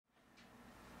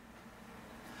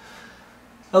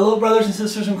Hello brothers and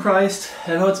sisters in Christ.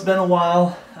 I know it's been a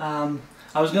while.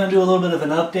 I was going to do a little bit of an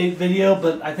update video,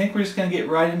 but I think we're just going to get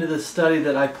right into this study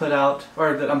that I put out,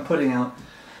 or that I'm putting out.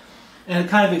 And it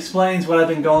kind of explains what I've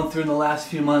been going through in the last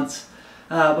few months.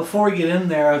 Before we get in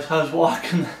there, I was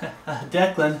walking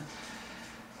Declan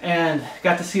and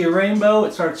got to see a rainbow.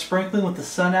 It started sprinkling with the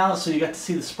sun out, so you got to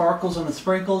see the sparkles and the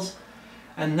sprinkles.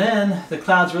 And then the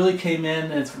clouds really came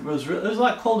in, and it was a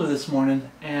lot colder this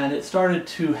morning, and it started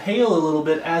to hail a little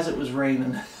bit as it was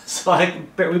raining. So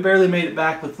we barely made it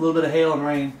back with a little bit of hail and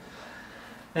rain.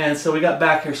 And so we got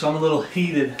back here, so I'm a little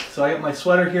heated. So I got my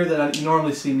sweater here that you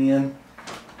normally see me in.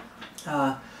 If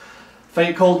I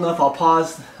get cold enough, I'll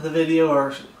pause the video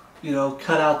or,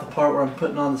 cut out the part where I'm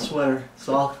putting on the sweater.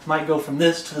 So I might go from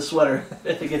this to the sweater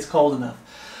if it gets cold enough.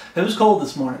 It was cold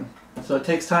this morning, so it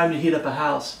takes time to heat up a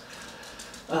house.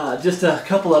 Just a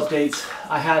couple updates.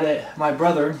 My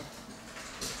brother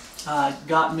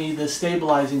got me the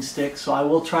stabilizing stick, so I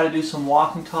will try to do some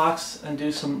walking talks and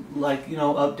do some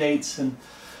updates. And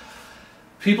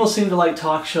people seem to like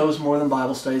talk shows more than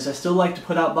Bible studies. I still like to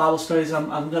put out Bible studies. I'm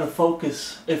going to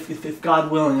focus, if God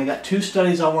willing. I got 2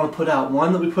 studies I want to put out.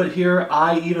 One that we put here,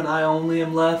 I only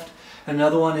am left.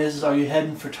 Another one is, are you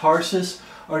heading for Tarsus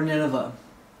or Nineveh?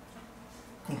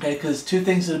 Okay, because 2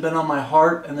 things that have been on my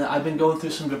heart, and that I've been going through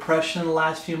some depression in the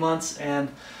last few months, and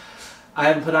I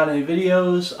haven't put out any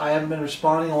videos. I haven't been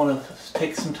responding. I want to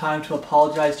take some time to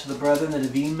apologize to the brethren that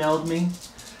have emailed me,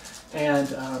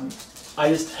 and I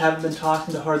just haven't been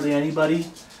talking to hardly anybody.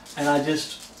 And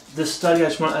this study,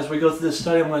 as we go through this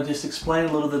study, I'm going to just explain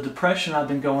a little of the depression I've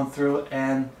been going through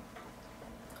and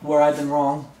where I've been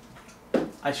wrong.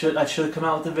 I should have come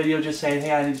out with a video just saying,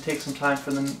 hey, I need to take some time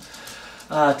for them.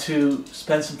 To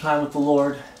spend some time with the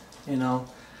Lord,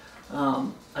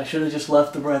 I should have just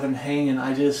left the brethren hanging.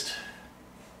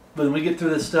 When we get through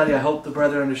this study, I hope the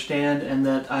brethren understand, and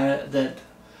that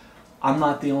I'm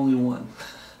not the only one.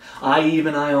 I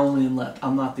only am left.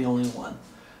 I'm not the only one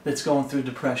that's going through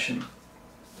depression.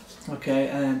 Okay,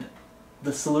 and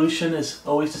the solution is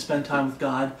always to spend time with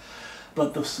God,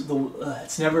 but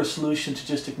it's never a solution to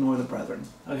just ignore the brethren.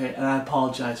 Okay, and I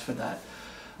apologize for that.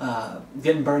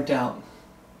 Getting burnt out.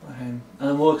 Okay.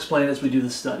 And we'll explain it as we do the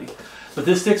study. But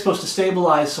this stick's supposed to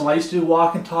stabilize, so I used to do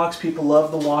walk and talks. People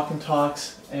love the walk and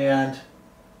talks, and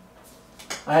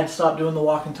I had to stop doing the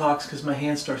walk and talks because my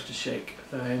hand starts to shake.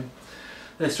 Okay.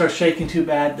 They start shaking too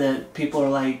bad that people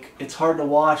are like, it's hard to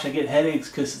watch. I get headaches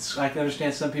because I can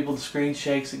understand some people, the screen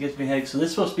shakes, it gives me headaches. So this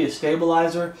is supposed to be a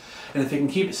stabilizer, and if it can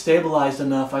keep it stabilized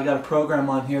enough, I got a program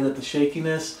on here that the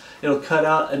shakiness, it'll cut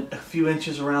out a few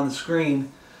inches around the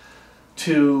screen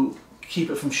to keep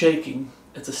it from shaking.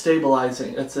 It's a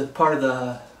stabilizing. It's a part of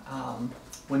the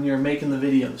when you're making the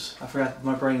videos. I forgot,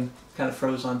 my brain kind of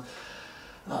froze on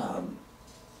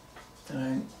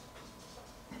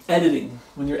editing.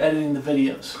 When you're editing the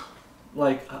videos,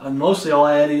 mostly all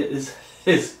I edit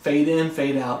is fade in,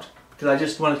 fade out, because I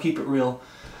just want to keep it real.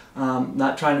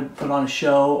 Not trying to put on a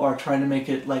show or trying to make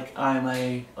it like I'm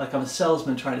a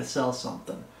salesman trying to sell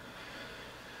something.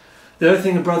 The other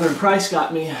thing the brother in Christ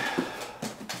got me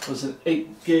was an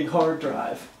 8 gig hard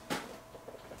drive.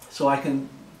 So I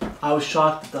was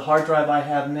shocked that the hard drive I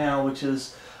have now, which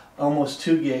is almost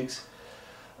 2 gigs,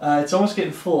 it's almost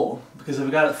getting full, because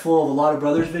I've got it full of a lot of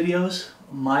brothers' videos,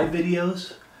 my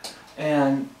videos,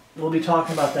 and we'll be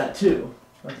talking about that too,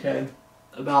 okay?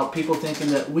 About people thinking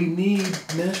that we need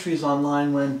ministries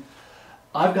online when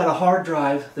I've got a hard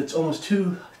drive that's almost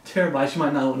 2 terabytes. You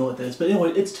might not know what that is, but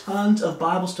anyway, it's tons of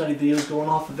Bible study videos going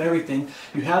off of everything.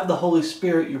 You have the Holy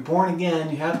Spirit, you're born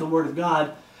again, you have the Word of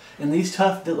God. In these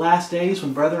tough last days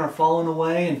when brethren are falling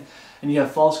away and you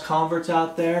have false converts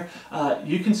out there,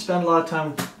 you can spend a lot of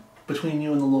time between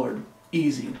you and the Lord,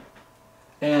 easy,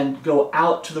 and go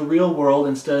out to the real world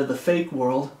instead of the fake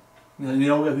world.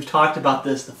 We've talked about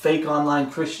this, the fake online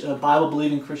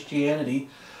Bible-believing Christianity.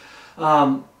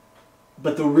 But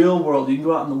the real world, you can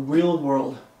go out in the real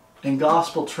world and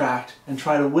gospel tract and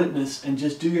try to witness and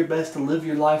just do your best to live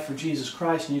your life for Jesus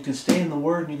Christ, and you can stay in the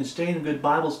Word and you can stay in good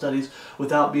Bible studies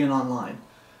without being online.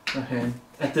 Okay,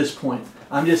 at this point.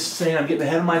 I'm just saying I'm getting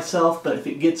ahead of myself, but if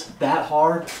it gets that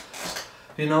hard,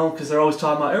 because they're always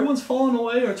talking about everyone's falling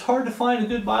away or it's hard to find a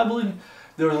good Bible.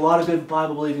 There was a lot of good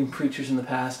Bible-believing preachers in the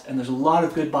past, and there's a lot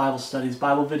of good Bible studies,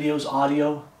 Bible videos,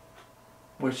 audio,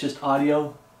 where it's just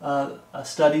audio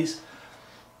studies.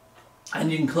 And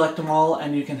you can collect them all,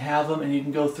 and you can have them, and you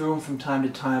can go through them from time to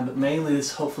time. But mainly,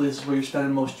 hopefully this is where you're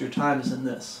spending most of your time, is in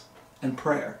this. And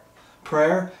prayer.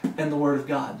 Prayer and the Word of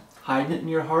God. Hiding it in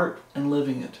your heart and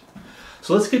living it.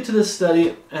 So let's get to this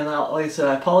study. And like I said,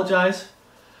 I apologize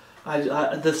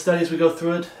the studies we go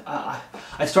through it,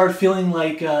 I started feeling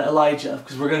like Elijah,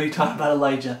 because we're going to be talking about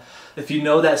Elijah. If you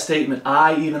know that statement,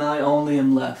 even I only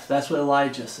am left. That's what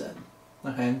Elijah said.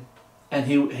 Okay, and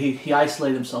he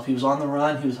isolated himself. He was on the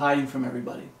run. He was hiding from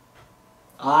everybody.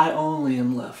 I only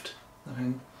am left.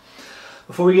 Okay.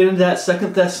 Before we get into that, 2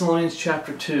 Thessalonians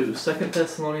chapter 2. 2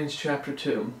 Thessalonians chapter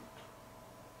 2.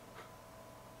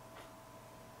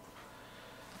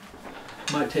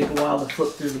 Might take a while to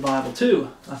flip through the Bible too.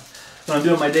 When I'm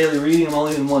doing my daily reading, I'm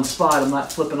only in one spot. I'm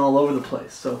not flipping all over the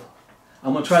place. So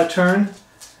I'm going to try to turn.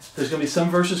 There's going to be some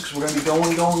verses because we're going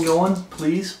to be going.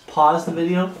 Please pause the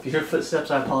video. If you hear footsteps,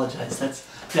 I apologize. That's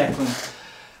Declan.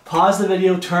 Pause the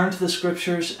video, turn to the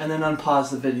scriptures, and then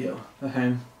unpause the video.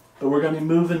 Okay? But we're going to be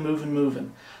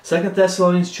moving. 2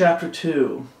 Thessalonians chapter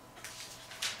 2.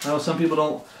 I know some people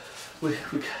don't...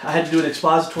 I had to do an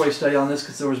expository study on this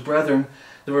because there was brethren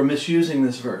that were misusing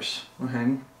this verse.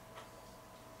 Okay?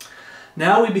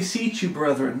 Now we beseech you,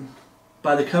 brethren,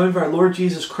 by the coming of our Lord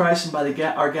Jesus Christ and by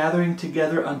our gathering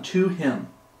together unto him,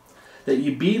 that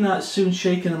ye be not soon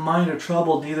shaken in mind or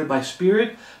troubled, neither by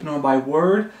spirit, nor by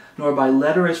word, nor by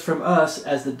letter as from us,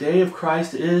 as the day of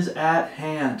Christ is at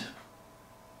hand.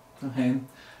 Okay?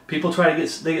 People they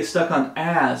get stuck on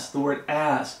the word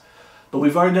as. But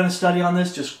we've already done a study on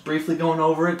this, just briefly going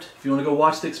over it. If you want to go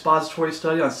watch the expository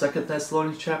study on 2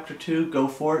 Thessalonians chapter 2, go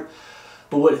for it.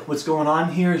 But what's going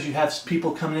on here is you have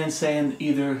people coming in saying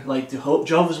either like the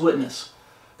Jehovah's Witness,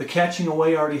 the catching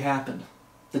away already happened.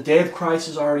 The day of Christ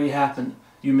has already happened.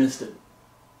 You missed it.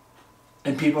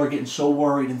 And people are getting so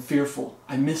worried and fearful.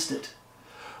 I missed it.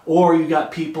 Or you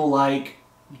got people like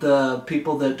the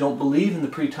people that don't believe in the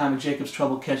pre-time of Jacob's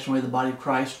trouble catching away the body of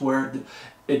Christ, where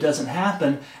it doesn't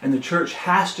happen, and the church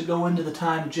has to go into the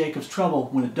time of Jacob's trouble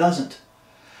when it doesn't.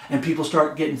 And people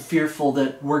start getting fearful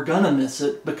that we're going to miss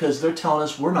it because they're telling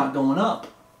us we're not going up.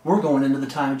 We're going into the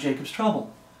time of Jacob's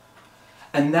trouble.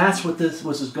 And that's what this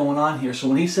is going on here. So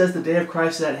when he says the day of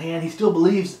Christ is at hand, he still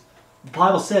believes, the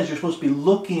Bible says you're supposed to be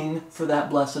looking for that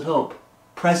blessed hope.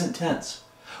 Present tense.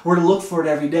 We're to look for it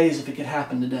every day as if it could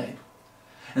happen today.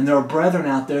 And there are brethren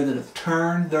out there that have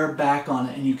turned their back on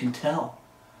it, and you can tell.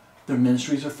 Their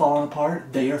ministries are falling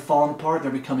apart. They are falling apart.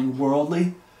 They're becoming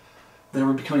worldly. They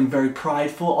were becoming very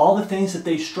prideful. All the things that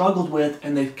they struggled with,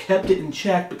 and they've kept it in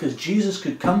check because Jesus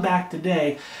could come back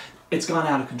today, it's gone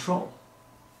out of control.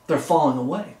 They're falling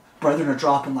away. Brethren are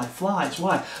dropping like flies.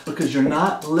 Why? Because you're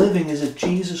not living as if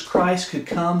Jesus Christ could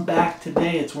come back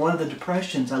today. It's one of the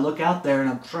depressions. I look out there and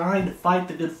I'm trying to fight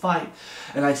the good fight,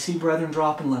 and I see brethren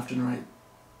dropping left and right.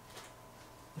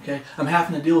 Okay? I'm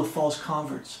having to deal with false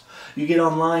converts. You get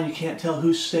online, you can't tell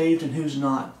who's saved and who's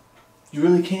not. You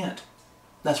really can't.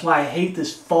 That's why I hate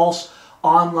this false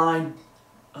online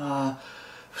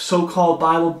so-called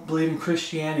Bible-believing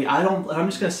Christianity. I'm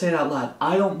just going to say it out loud.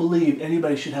 I don't believe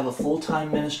anybody should have a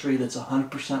full-time ministry that's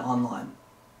 100% online.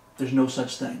 There's no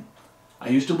such thing. I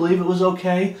used to believe it was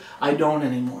okay. I don't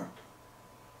anymore.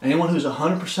 Anyone who's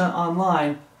 100%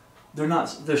 online, their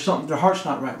heart's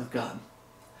not right with God.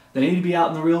 They need to be out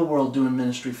in the real world doing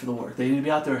ministry for the Lord. They need to be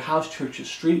out there at house churches,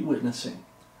 street witnessing.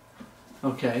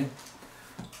 Okay?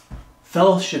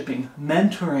 Fellowshipping,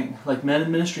 mentoring, like men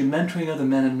in ministry, mentoring other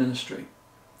men in ministry.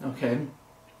 Okay?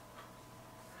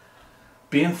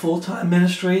 Being full-time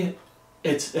ministry,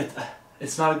 it's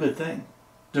not a good thing.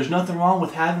 There's nothing wrong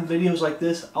with having videos like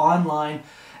this online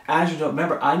as you don't.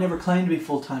 Remember, I never claimed to be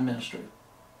full-time ministry.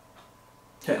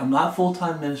 Okay, I'm not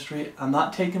full-time ministry. I'm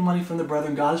not taking money from the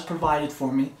brethren. God has provided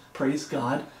for me. Praise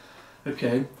God.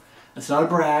 Okay, it's not a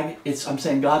brag. I'm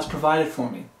saying God's provided for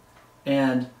me.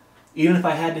 And even if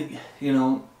I had to,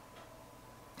 even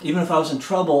if I was in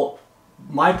trouble,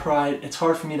 my pride, it's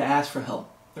hard for me to ask for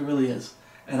help. It really is.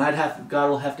 And God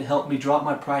will have to help me drop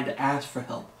my pride to ask for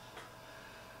help.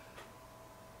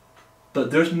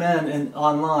 But there's men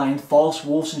online, false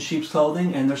wolves in sheep's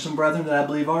clothing, and there's some brethren that I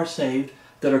believe are saved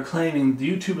that are claiming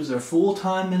YouTube is their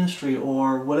full-time ministry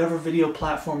or whatever video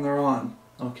platform they're on.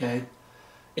 Okay?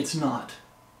 It's not.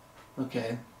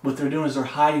 Okay? What they're doing is they're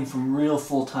hiding from real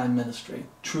full-time ministry.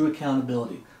 True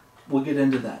accountability. We'll get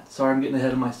into that. Sorry, I'm getting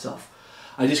ahead of myself.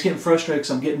 I'm just getting frustrated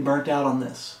because I'm getting burnt out on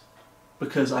this.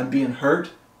 Because I'm being hurt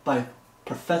by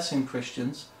professing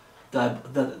Christians that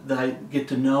I get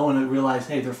to know and I realize,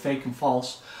 hey, they're fake and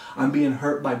false. I'm being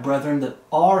hurt by brethren that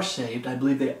are saved. I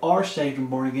believe they are saved and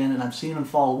born again, and I'm seeing them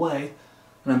fall away,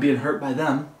 and I'm being hurt by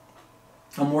them.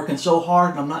 I'm working so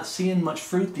hard, and I'm not seeing much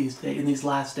fruit in these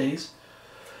last days.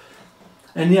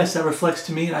 And yes, that reflects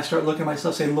to me, and I start looking at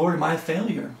myself saying, Lord, am I a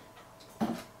failure?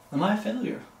 Am I a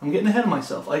failure? I'm getting ahead of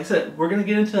myself. Like I said, we're going to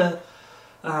get into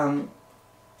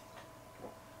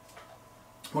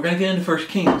We're going to get into 1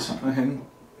 Kings. Okay?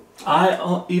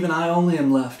 Even I only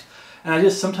am left.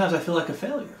 And sometimes I feel like a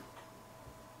failure.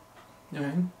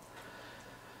 Okay?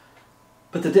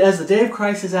 But as the day of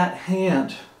Christ is at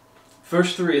hand,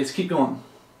 verse 3, let's keep going.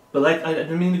 But I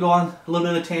didn't mean to go on a little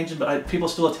bit of a tangent, but people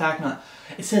still attack me.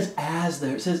 It says as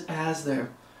there. It says as there.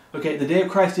 Okay, the day of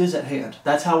Christ is at hand.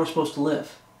 That's how we're supposed to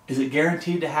live. Is it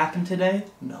guaranteed to happen today?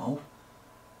 No.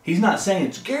 He's not saying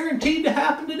it's guaranteed to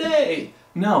happen today.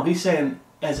 No, he's saying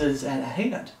as it is at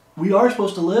hand. We are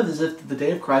supposed to live as if the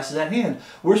day of Christ is at hand.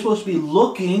 We're supposed to be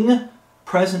looking,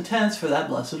 present tense, for that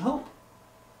blessed hope.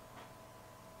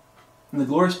 And the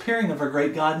glorious appearing of our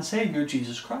great God and Savior,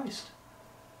 Jesus Christ.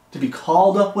 To be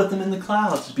called up with Him in the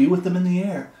clouds, to be with Him in the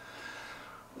air.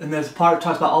 And there's a part that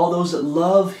talks about all those that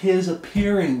love His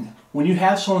appearing. When you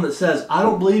have someone that says, I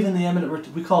don't believe in the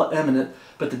imminent, we call it imminent,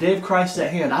 but the day of Christ is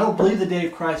at hand. I don't believe the day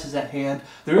of Christ is at hand.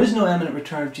 There is no imminent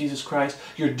return of Jesus Christ.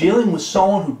 You're dealing with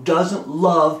someone who doesn't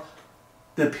love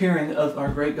the appearing of our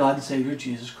great God and Savior,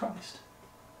 Jesus Christ.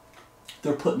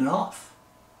 They're putting it off.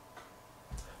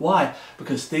 Why?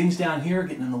 Because things down here are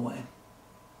getting in the way.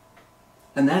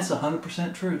 And that's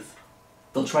 100% truth.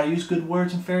 They'll try to use good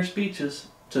words and fair speeches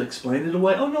to explain it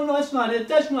away. Oh, no, that's not it.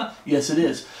 That's not. Yes, it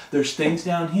is. There's things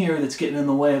down here that's getting in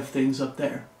the way of things up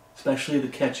there. Especially the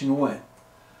catching away.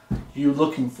 You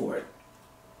looking for it.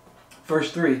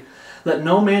 Verse 3. Let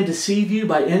no man deceive you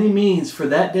by any means, for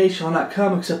that day shall not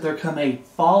come except there come a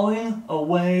falling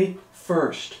away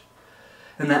first.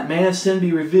 And that man of sin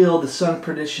be revealed, the son of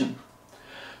perdition,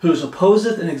 who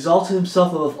opposeth and exalteth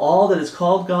himself above all that is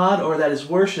called God or that is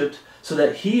worshipped, so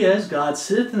that he as God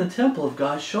sitteth in the temple of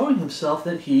God, showing himself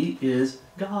that he is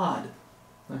God.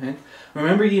 Okay?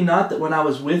 Remember ye not that when I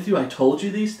was with you I told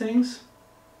you these things?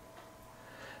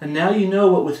 And now you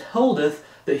know what withholdeth,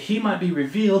 that he might be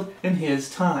revealed in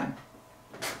his time.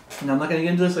 Now I'm not going to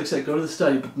get into this, like I said, go to the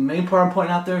study, but the main part I'm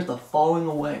pointing out there is the falling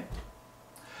away.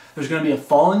 There's going to be a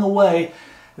falling away,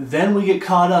 then we get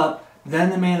caught up,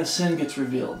 then the man of sin gets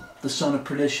revealed, the son of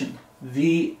perdition,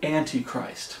 the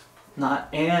Antichrist. Not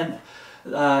and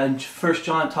in 1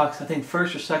 John talks, I think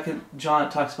 1st or 2nd John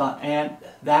talks about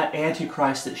that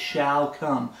Antichrist that shall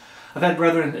come. I've had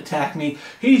brethren attack me,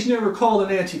 he's never called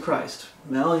an Antichrist.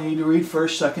 Well, you need to read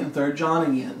 1st, 2nd, and 3rd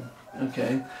John again.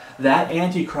 Okay? That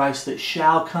Antichrist that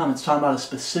shall come, it's talking about a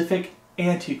specific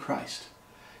Antichrist.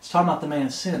 It's talking about the man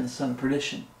of sin, the son of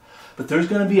perdition. But there's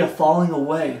going to be a falling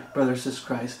away, brothers and sisters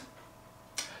Christ.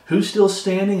 Who's still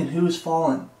standing and who is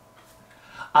fallen?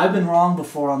 I've been wrong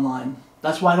before online.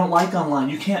 That's why I don't like online.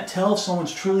 You can't tell if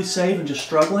someone's truly saved and just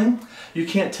struggling. You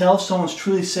can't tell if someone's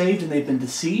truly saved and they've been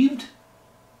deceived.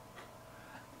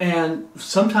 And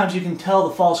sometimes you can tell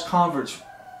the false converts.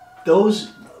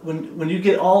 Those, when you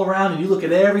get all around and you look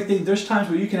at everything, there's times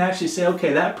where you can actually say,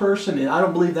 okay, that person, I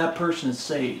don't believe that person is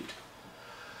saved.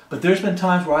 But there's been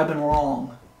times where I've been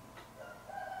wrong.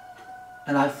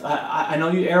 And I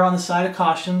know you err on the side of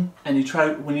caution, and you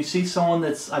try, when you see someone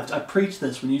that's, I preach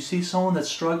this, when you see someone that's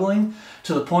struggling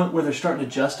to the point where they're starting to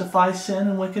justify sin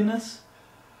and wickedness,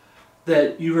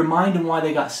 that you remind them why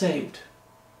they got saved.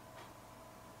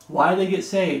 Why they get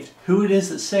saved, who it is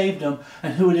that saved them,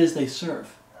 and who it is they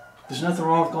serve. There's nothing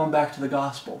wrong with going back to the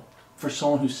gospel for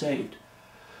someone who's saved.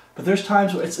 But there's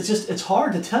times where it's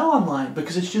hard to tell online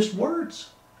because it's just words.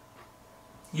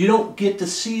 You don't get to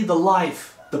see the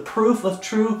life. The proof of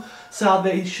true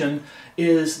salvation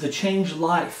is the changed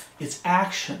life. It's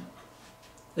action.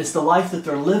 It's the life that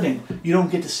they're living. You don't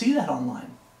get to see that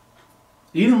online.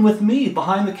 Even with me,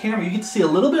 behind the camera, you get to see a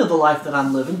little bit of the life that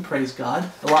I'm living, praise God.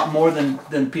 A lot more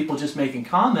than people just making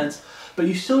comments. But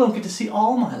you still don't get to see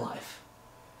all my life.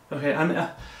 Okay,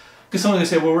 because someone's going to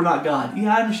say, well, we're not God.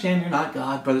 Yeah, I understand you're not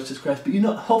God, brothers and sisters,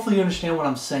 but hopefully you understand what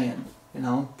I'm saying.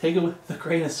 Take it with a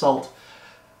grain of salt.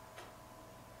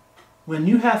 When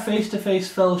you have face-to-face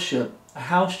fellowship, a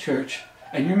house church,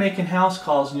 and you're making house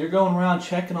calls and you're going around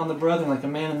checking on the brethren like a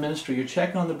man in ministry, you're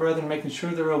checking on the brethren, making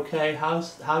sure they're okay,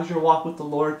 how's your walk with the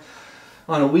Lord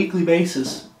on a weekly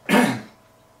basis,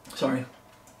 sorry,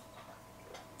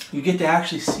 you get to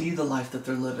actually see the life that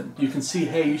they're living. You can see,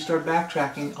 hey, you start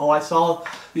backtracking, oh, I saw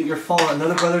that you're falling,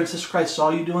 another brother and sister Christ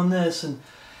saw you doing this, and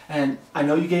I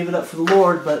know you gave it up for the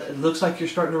Lord, but it looks like you're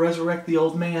starting to resurrect the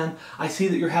old man. I see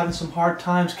that you're having some hard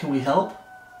times. Can we help?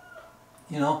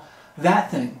 That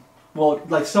thing. Well,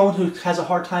 like someone who has a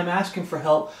hard time asking for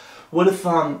help, what if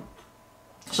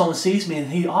someone sees me and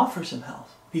he offers him help?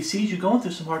 He sees you going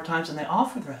through some hard times and they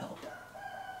offer their help.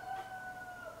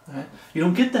 Right? You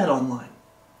don't get that online.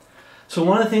 So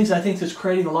one of the things I think that's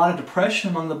creating a lot of depression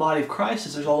among the body of Christ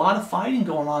is there's a lot of fighting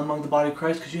going on among the body of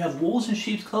Christ because you have wolves in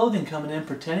sheep's clothing coming in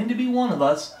pretending to be one of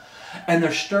us and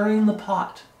they're stirring the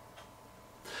pot.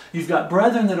 You've got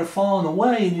brethren that are falling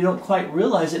away, and you don't quite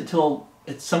realize it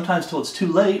sometimes till it's too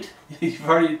late. You've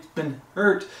already been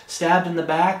hurt, stabbed in the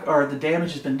back, or the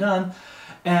damage has been done,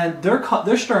 and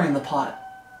they're stirring the pot,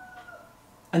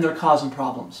 and they're causing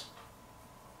problems.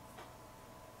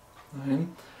 Right?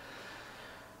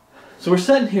 So we're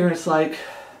sitting here, and it's like,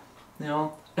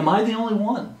 am I the only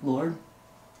one, Lord?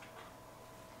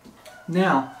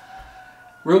 Now,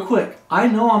 real quick, I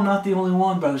know I'm not the only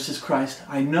one, brothers and sisters in Christ.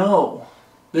 I know.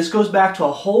 This goes back to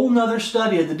a whole nother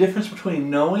study of the difference between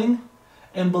knowing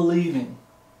and believing.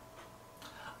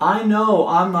 I know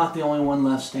I'm not the only one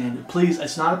left standing. Please,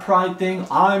 it's not a pride thing.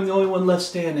 I'm the only one left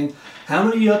standing. How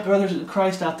many of you brothers in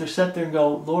Christ out there sit there and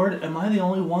go, Lord, am I the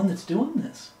only one that's doing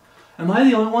this? Am I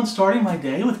the only one starting my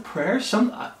day with prayer?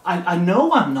 I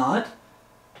know I'm not.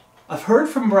 I've heard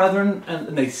from brethren,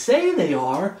 and they say they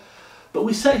are, but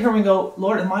we sit here and we go,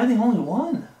 Lord, am I the only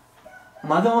one?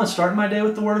 Am I the only one starting my day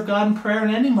with the Word of God in prayer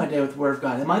and ending my day with the Word of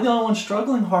God? Am I the only one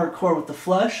struggling hardcore with the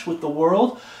flesh, with the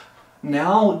world,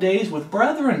 nowadays with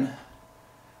brethren?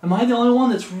 Am I the only one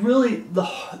that's really,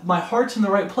 my heart's in the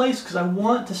right place because I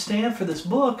want to stand for this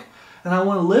book, and I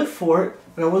want to live for it,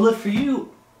 and I want to live for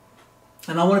you,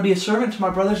 and I want to be a servant to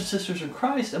my brothers and sisters in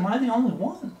Christ? Am I the only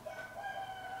one?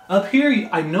 Up here,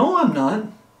 I know I'm not,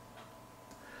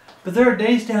 but there are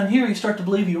days down here you start to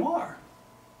believe you are.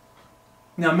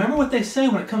 Now remember what they say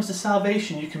when it comes to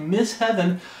salvation. You can miss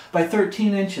heaven by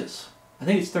 13 inches. I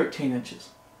think it's 13 inches.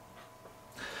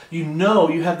 You know,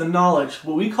 you have the knowledge.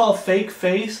 What we call fake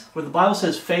faith, where the Bible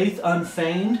says faith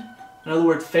unfeigned. In other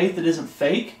words, faith that isn't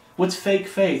fake. What's fake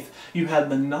faith? You have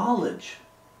the knowledge,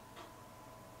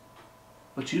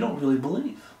 but you don't really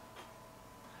believe.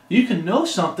 You can know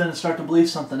something and start to believe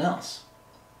something else.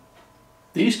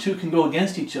 These two can go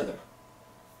against each other.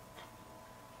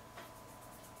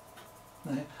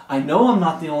 I know I'm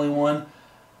not the only one,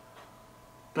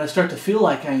 but I start to feel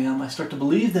like I am. I start to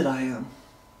believe that I am.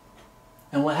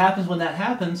 And what happens when that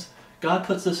happens, God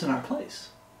puts this in our place,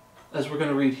 as we're going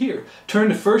to read here. Turn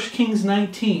to 1 Kings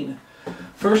 19.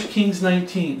 1 Kings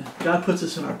 19. God puts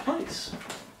us in our place.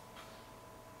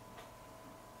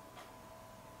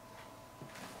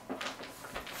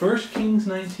 First Kings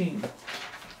 19.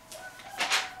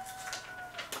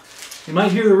 You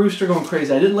might hear the rooster going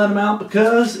crazy. I didn't let him out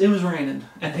because it was raining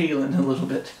and hailing a little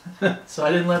bit. So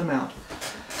I didn't let him out.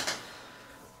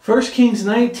 1 Kings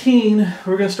 19,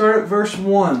 we're going to start at verse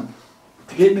 1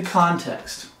 to get into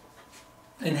context.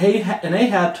 And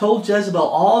Ahab told Jezebel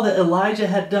all that Elijah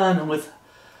had done, and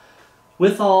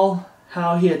withal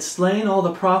how he had slain all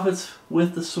the prophets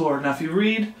with the sword. Now if you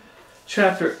read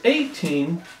chapter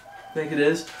 18, I think it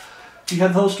is, you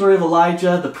have the whole story of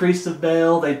Elijah, the priest of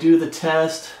Baal. They do the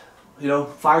test.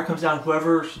 Fire comes down.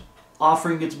 Whoever's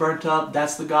offering gets burnt up.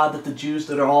 That's the God that the Jews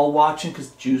that are all watching, because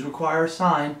Jews require a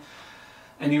sign.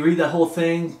 And you read that whole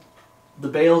thing. The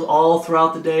Baals all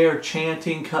throughout the day are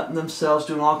chanting, cutting themselves,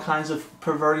 doing all kinds of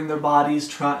perverting their bodies,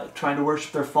 trying to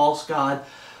worship their false god.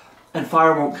 And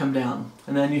fire won't come down.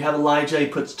 And then you have Elijah. He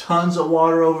puts tons of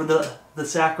water over the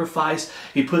sacrifice.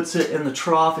 He puts it in the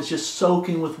trough. It's just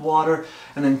soaking with water.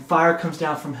 And then fire comes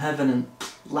down from heaven and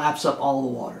laps up all the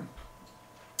water.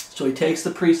 So he takes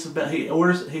the priest of Baal. He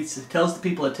tells the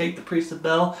people to take the priest of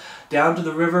Baal down to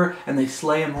the river, and they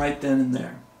slay him right then and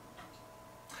there.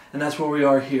 And that's where we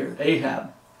are here.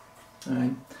 Ahab, all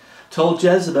right, told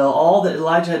Jezebel all that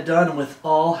Elijah had done, and with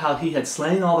all how he had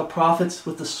slain all the prophets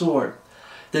with the sword.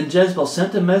 Then Jezebel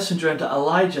sent a messenger unto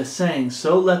Elijah, saying,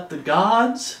 So let the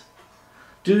gods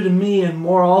do to me, and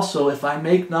more also, if I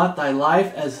make not thy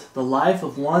life as the life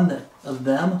of one of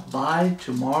them by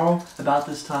tomorrow about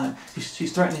this time.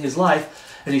 He's threatening his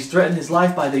life, and he's threatening his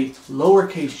life by the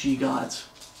lowercase g gods.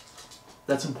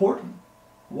 That's important.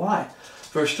 Why?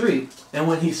 Verse 3, And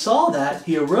when he saw that,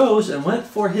 he arose and went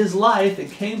for his life,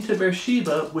 and came to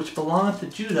Beersheba, which belongeth to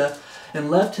Judah,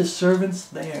 and left his servants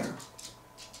there.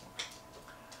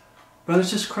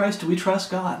 Brothers and sisters in Christ, do we trust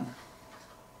God?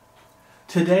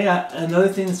 Today, another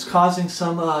thing that's causing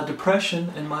some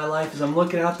depression in my life is I'm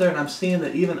looking out there and I'm seeing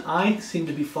that even I seem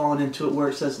to be falling into it, where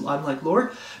it says, I'm like,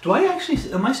 Lord,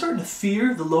 am I starting to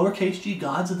fear the lowercase g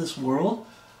gods of this world?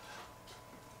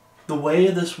 The way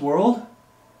of this world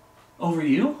over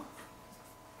you?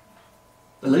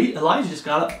 Elijah just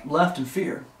got up, left in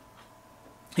fear.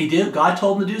 He did. God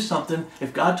told him to do something.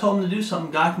 If God told him to do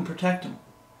something, God can protect him.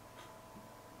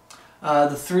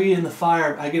 The three in the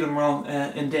fire, I get them wrong,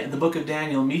 in the book of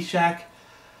Daniel, Meshach,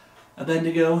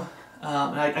 Abednego,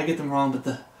 I get them wrong, but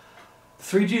the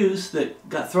three Jews that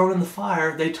got thrown in the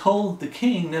fire, they told the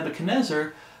king,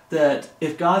 Nebuchadnezzar, that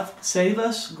if God save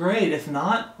us, great. If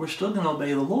not, we're still going to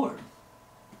obey the Lord.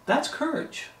 That's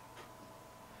courage.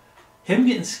 Him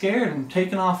getting scared and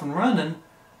taking off and running,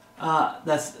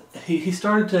 he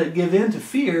started to give in to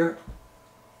fear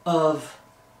of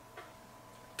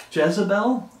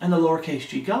Jezebel and the lowercase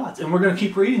g gods. And we're going to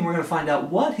keep reading. We're going to find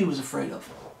out what he was afraid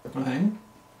of. Okay?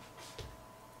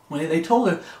 When they told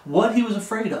him what he was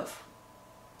afraid of,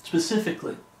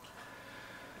 specifically.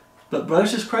 But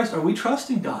brothers in Christ, are we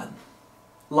trusting God?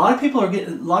 A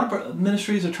lot of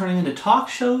ministries are turning into talk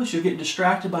shows. You're getting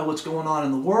distracted by what's going on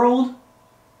in the world.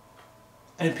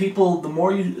 And people,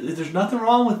 there's nothing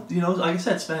wrong with, like I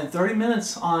said, spending 30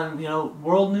 minutes on,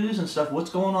 world news and stuff,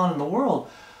 what's going on in the world.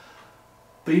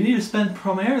 But you need to spend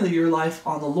primarily your life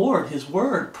on the Lord, His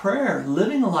Word, prayer,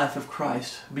 living a life of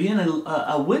Christ, being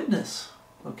a witness,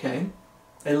 okay?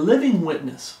 A living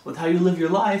witness with how you live your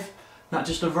life, not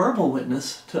just a verbal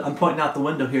witness, I'm pointing out the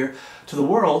window here, to the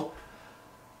world,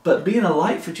 but being a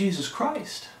light for Jesus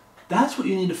Christ. That's what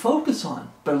you need to focus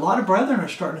on. But a lot of brethren are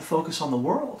starting to focus on the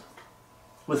world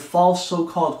with false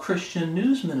so-called Christian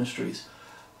news ministries,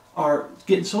 are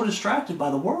getting so distracted by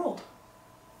the world.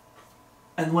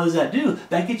 And what does that do?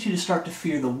 That gets you to start to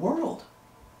fear the world.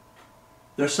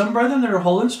 There's some brethren that are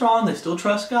holding strong, they still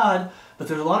trust God, but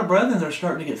there's a lot of brethren that are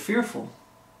starting to get fearful.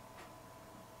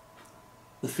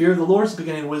 The fear of the Lord is the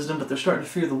beginning of wisdom, but they're starting to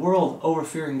fear the world over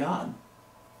fearing God.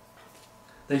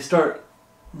 They start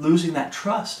losing that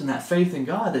trust and that faith in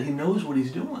God that He knows what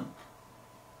He's doing.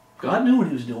 God knew what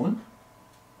He was doing.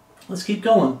 Let's keep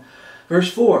going.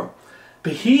 Verse 4.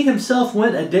 But He Himself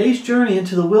went a day's journey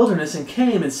into the wilderness and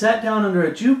came and sat down under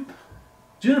a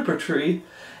juniper tree,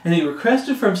 and He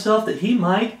requested for Himself that He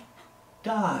might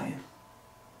die.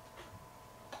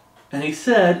 And He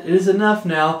said, It is enough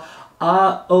now.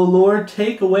 O Lord,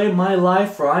 take away my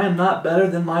life, for I am not better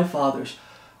than my fathers.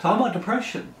 Talk about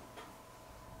depression.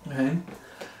 Okay?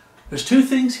 There's two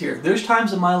things here. There's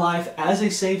times in my life as a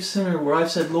saved sinner where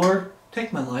I've said, Lord,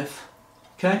 take my life.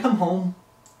 Can I come home?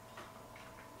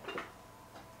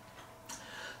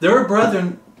 There are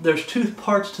brethren, there's two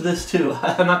parts to this too.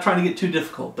 I'm not trying to get too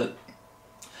difficult, but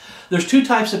there's two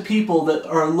types of people that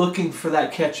are looking for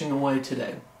that catching away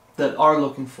today, that are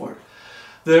looking for it.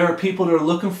 There are people that are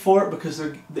looking for it because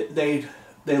they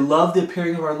love the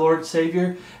appearing of our Lord and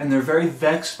Savior, and they're very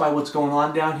vexed by what's going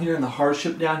on down here and the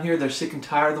hardship down here. They're sick and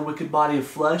tired of the wicked body of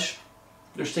flesh.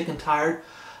 They're sick and tired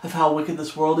of how wicked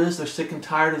this world is. They're sick and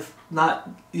tired of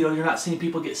you're not seeing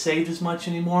people get saved as much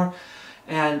anymore.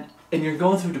 And you're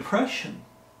going through depression.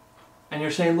 And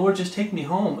you're saying, Lord, just take me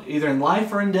home. Either in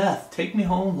life or in death. Take me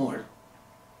home, Lord.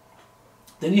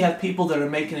 Then you have people that are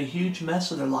making a huge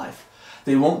mess of their life.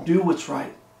 They won't do what's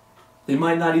right. They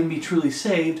might not even be truly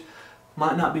saved.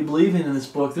 Might not be believing in this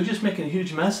book. They're just making a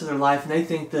huge mess of their life. And they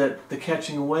think that the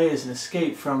catching away is an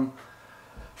escape from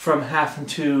having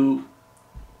to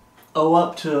owe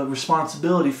up to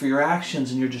responsibility for your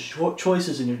actions and your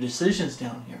choices and your decisions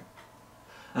down here.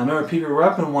 I remember Peter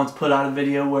Ruckman once put out a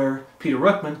video where he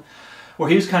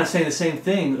was kind of saying the same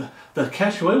thing. The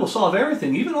catch away will solve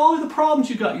everything, even all of the problems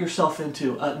you got yourself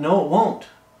into. No, it won't.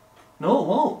 No, it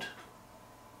won't.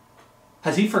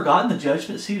 Has he forgotten the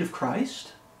judgment seat of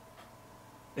Christ?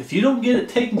 If you don't get it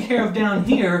taken care of down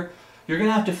here, you're going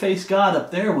to have to face God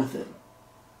up there with it.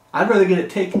 I'd rather get it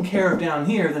taken care of down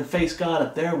here than face God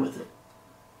up there with it,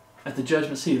 at the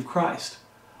judgment seat of Christ.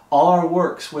 All our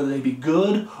works, whether they be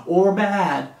good or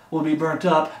bad, will be burnt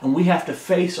up, and we have to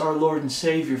face our Lord and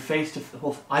Savior face to face.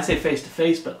 Well, I say face to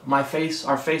face, but our face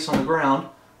on the ground,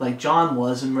 like John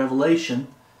was in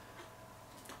Revelation.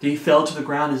 He fell to the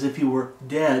ground as if he were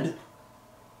dead.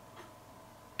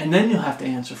 And then you'll have to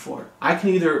answer for it. I can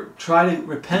either try to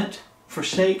repent,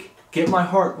 forsake, get my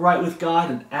heart right with God,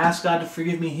 and ask God to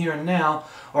forgive me here and now,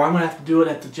 or I'm going to have to do it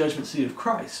at the judgment seat of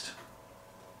Christ.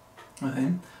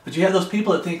 Okay? But you have those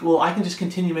people that think, well, I can just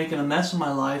continue making a mess of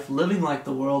my life, living like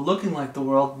the world, looking like the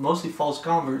world, mostly false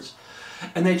converts,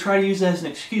 and they try to use that as an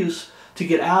excuse to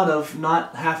get out of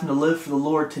not having to live for the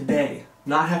Lord today,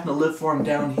 not having to live for Him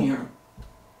down here.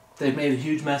 They've made a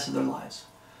huge mess of their lives.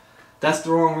 That's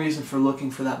the wrong reason for looking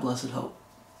for that blessed hope.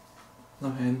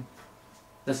 Okay?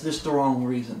 That's just the wrong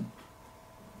reason.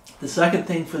 The second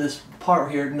thing for this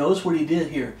part here, notice what he did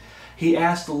here. He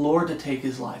asked the Lord to take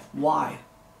his life. Why?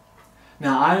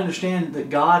 Now, I understand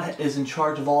that God is in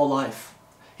charge of all life.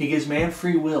 He gives man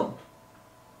free will.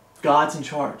 God's in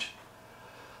charge.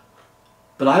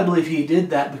 But I believe he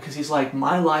did that because he's like,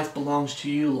 my life belongs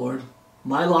to you, Lord.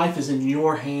 My life is in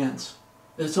your hands.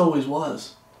 It always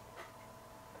was.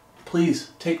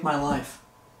 Please, take my life.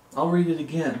 I'll read it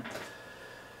again.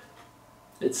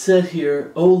 It said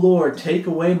here, O Lord, take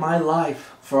away my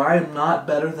life, for I am not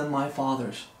better than my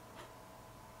fathers.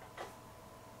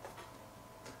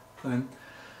 Okay.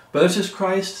 Brothers in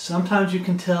Christ, sometimes you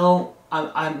can tell,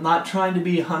 I'm not trying to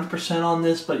be 100% on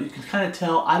this, but you can kind of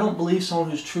tell, I don't believe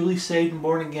someone who's truly saved and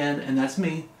born again, and that's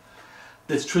me,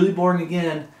 that's truly born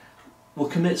again, will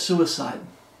commit suicide.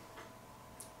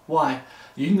 Why?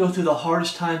 You can go through the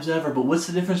hardest times ever, but what's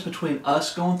the difference between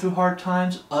us going through hard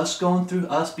times,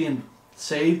 us being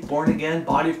saved, born again,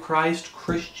 body of Christ,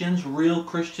 Christians, real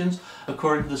Christians,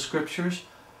 according to the Scriptures?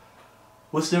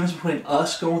 What's the difference between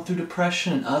us going through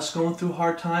depression and us going through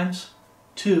hard times?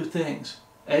 Two things.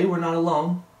 A, we're not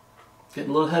alone.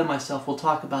 Getting a little ahead of myself. We'll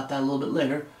talk about that a little bit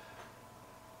later.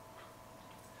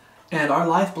 And our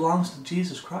life belongs to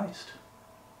Jesus Christ.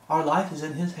 Our life is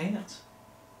in His hands.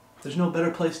 There's no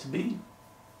better place to be.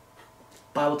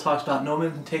 The Bible talks about no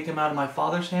man can take him out of my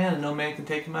Father's hand and no man can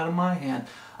take him out of my hand.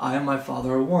 I and my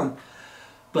Father are one.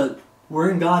 But we're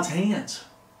in God's hands.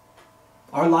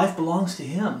 Our life belongs to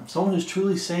Him. Someone who's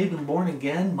truly saved and born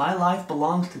again, my life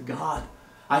belongs to God.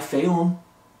 I fail Him.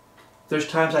 There's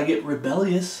times I get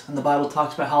rebellious, and the Bible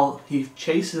talks about how He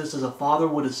chases us as a father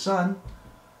would a son.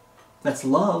 That's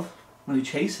love, when He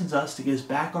chastens us to get us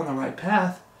back on the right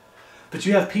path. But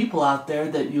you have people out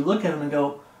there that you look at them and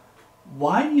go,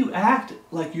 why do you act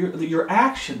like your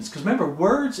actions? Because remember,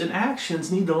 words and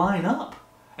actions need to line up.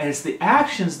 And it's the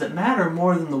actions that matter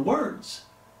more than the words.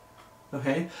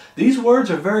 Okay? These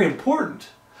words are very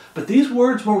important. But these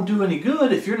words won't do any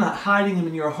good if you're not hiding them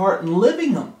in your heart and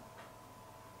living them.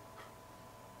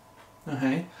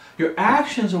 Okay? Your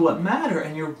actions are what matter,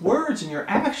 and your words and your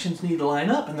actions need to line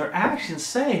up. And their actions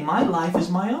say, my life is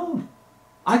my own.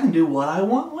 I can do what I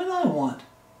want when I want.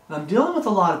 And I'm dealing with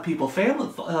a lot of people,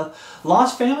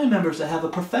 lost family members that have a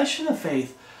profession of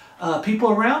faith. People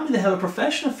around me that have a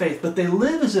profession of faith, but they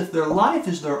live as if their life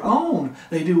is their own.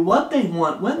 They do what they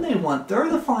want, when they want. They're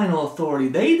the final authority.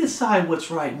 They decide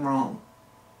what's right and wrong.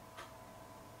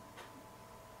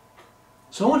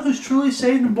 Someone who's truly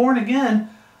saved and born again,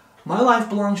 my life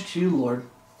belongs to you, Lord.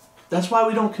 That's why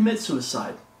we don't commit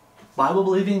suicide.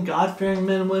 Bible-believing, God-fearing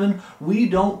men and women, we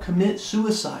don't commit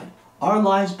suicide. Our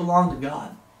lives belong to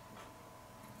God.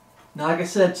 Now, like I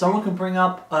said, someone can bring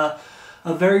up a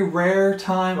very rare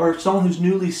time, or someone who's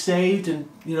newly saved, and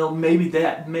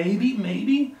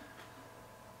maybe.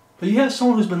 But you have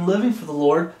someone who's been living for the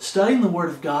Lord, studying the Word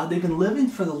of God. They've been living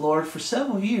for the Lord for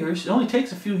several years. It only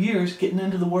takes a few years getting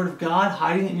into the Word of God,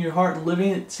 hiding it in your heart, and living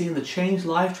it, seeing the changed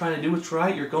life, trying to do what's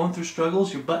right. You're going through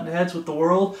struggles. You're butting heads with the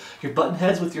world. You're butting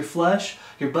heads with your flesh.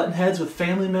 You're butting heads with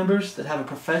family members that have a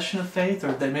profession of faith,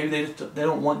 or maybe they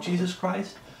don't want Jesus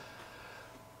Christ.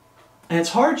 And it's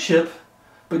hardship,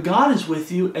 but God is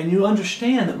with you, and you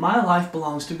understand that my life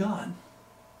belongs to God.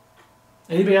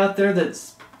 Anybody out there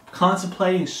that's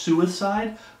contemplating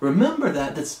suicide, remember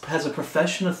that has a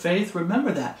profession of faith.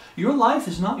 Remember that. Your life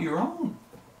is not your own.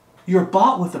 You're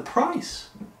bought with a price.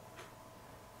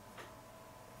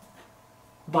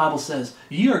 The Bible says,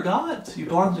 ye are God's. You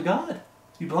belong to God.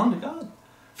 You belong to God.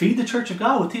 Feed the church of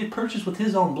God with He had purchased with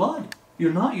His own blood.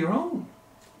 You're not your own.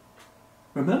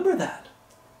 Remember that.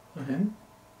 Okay.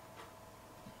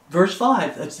 Verse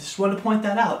 5, I just want to point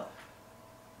that out.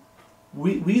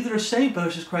 We that are saved,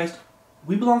 brothers in Christ,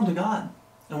 we belong to God,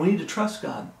 and we need to trust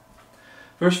God.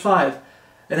 Verse 5,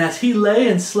 and as he lay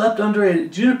and slept under a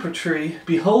juniper tree,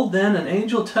 behold then, an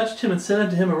angel touched him and said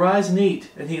unto him, arise and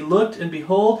eat. And he looked, and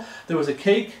behold, there was a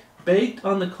cake baked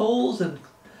on the coals, and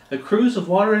a cruse of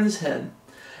water in his head.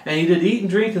 And he did eat and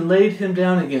drink, and laid him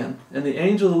down again. And the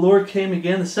angel of the Lord came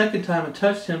again the second time, and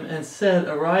touched him, and said,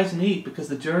 arise and eat, because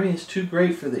the journey is too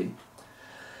great for thee.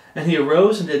 And he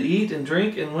arose and did eat and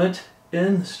drink, and went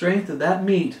in the strength of that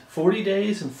meat 40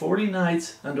 days and 40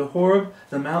 nights unto Horeb,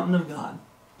 the mountain of God.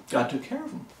 God took care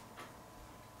of him.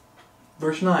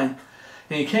 Verse 9,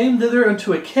 and he came thither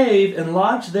unto a cave, and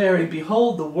lodged there, and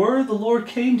behold, the word of the Lord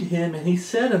came to him, and he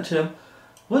said unto him,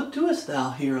 what doest thou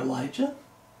here, Elijah?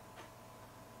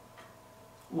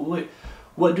 Wait,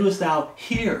 what doest thou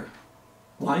here?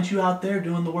 Why aren't you out there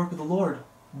doing the work of the Lord?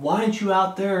 Why aren't you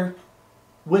out there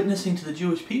witnessing to the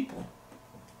Jewish people?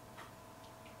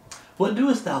 What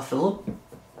doest thou, Philip?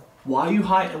 Why are you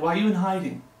in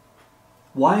hiding?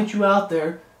 Why aren't you out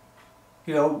there,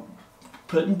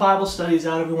 putting Bible studies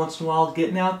out every once in a while,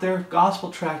 getting out there,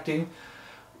 gospel tracting?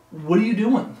 What are you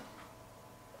doing?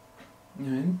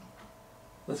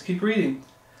 Let's keep reading.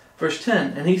 Verse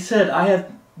 10, and he said, I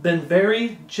have been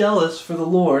very jealous for the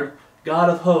Lord, God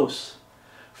of hosts.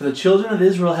 For the children of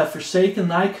Israel have forsaken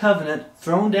thy covenant,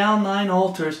 thrown down thine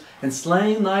altars, and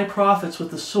slain thy prophets with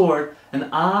the sword, and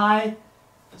I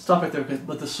Stop right there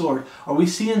with the sword. Are we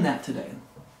seeing that today?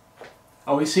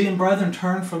 Are we seeing brethren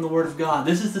turn from the Word of God?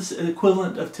 This is the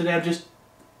equivalent of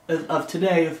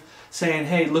today, of saying,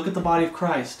 hey, look at the body of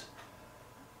Christ.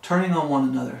 Turning on one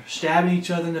another, stabbing each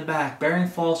other in the back, bearing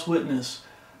false witness,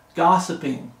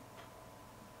 gossiping,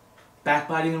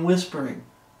 backbiting and whispering,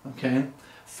 okay,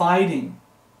 fighting.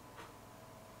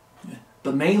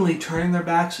 But mainly turning their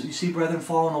backs, you see brethren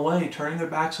falling away, turning their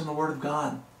backs on the Word of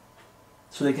God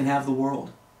so they can have the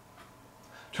world.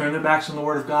 Turning their backs on the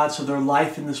Word of God so their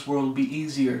life in this world will be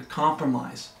easier.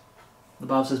 Compromise. The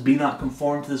Bible says, be not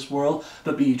conformed to this world,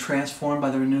 but be transformed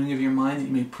by the renewing of your mind, that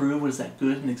you may prove what is that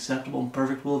good and acceptable and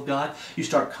perfect will of God. You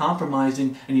start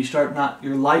compromising, and you start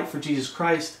your light for Jesus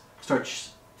Christ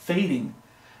starts fading,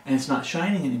 and it's not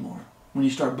shining anymore when you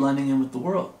start blending in with the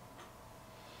world.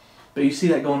 But you see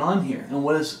that going on here. And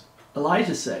what does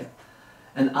Elijah say?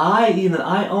 And I, even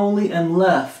I only, am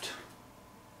left,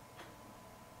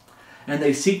 and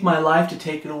they seek my life to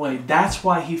take it away. That's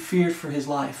why he feared for his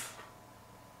life.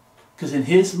 Because in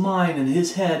his mind, in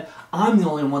his head, I'm the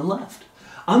only one left.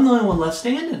 I'm the only one left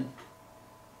standing.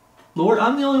 Lord,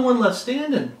 I'm the only one left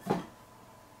standing.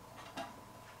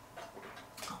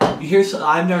 You hear,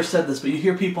 I've never said this, but you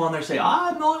hear people on there say,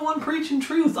 I'm the only one preaching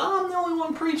truth. I'm the only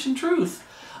one preaching truth.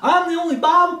 I'm the only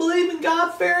Bible-believing,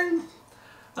 God-fearing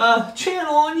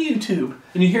channel on YouTube.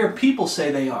 And you hear people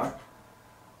say they are.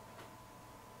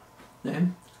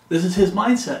 And this is his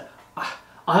mindset.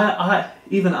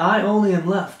 Even I only am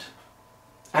left.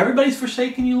 Everybody's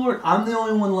forsaken you, Lord. I'm the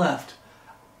only one left.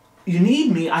 You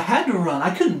need me. I had to run.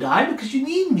 I couldn't die because you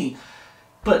need me.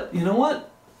 But you know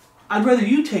what? I'd rather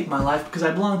you take my life because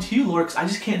I belong to you, Lord, because I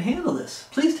just can't handle this.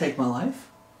 Please take my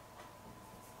life.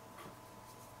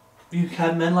 You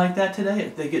have men like that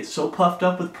today? They get so puffed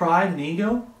up with pride and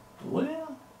ego?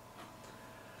 Well.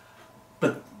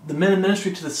 But the men in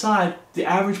ministry to the side, the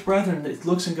average brethren that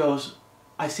looks and goes,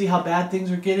 I see how bad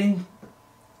things are getting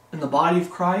in the body of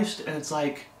Christ, and it's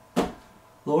like,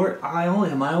 Lord,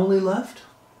 am I only left?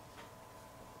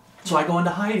 So I go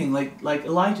into hiding like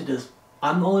Elijah does.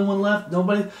 I'm the only one left.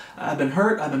 Nobody. I've been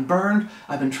hurt. I've been burned.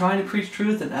 I've been trying to preach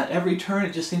truth, and at every turn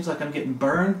it just seems like I'm getting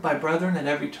burned by brethren at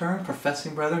every turn,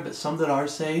 professing brethren, but some that are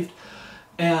saved.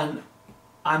 And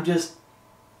I'm just,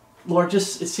 Lord, it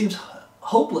seems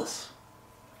hopeless.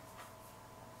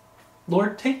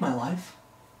 Lord, take my life.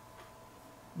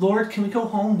 Lord, can we go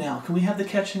home now? Can we have the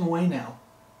catching away now?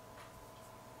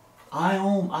 I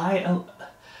only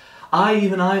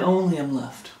am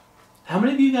left. How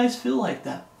many of you guys feel like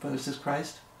that, brothers in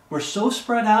Christ? We're so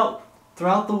spread out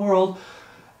throughout the world,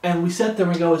 and we sit there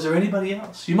and we go, is there anybody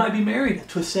else? You might be married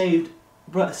to a saved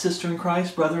sister in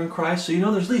Christ, brother in Christ, so you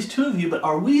know there's at least two of you, but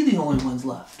are we the only ones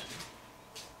left?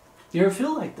 Do you ever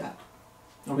feel like that?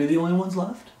 Are we the only ones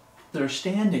left that are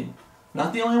standing?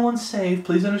 Not the only ones saved.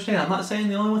 Please understand, I'm not saying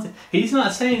the only ones. He's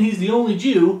not saying he's the only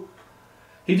Jew.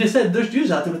 He just said there's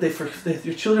Jews out there, but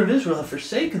your children of Israel have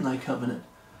forsaken thy covenant.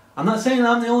 I'm not saying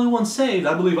I'm the only one saved.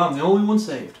 I believe I'm the only one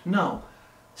saved. No.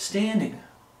 Standing.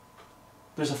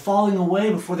 There's a falling away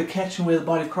before the catching away of the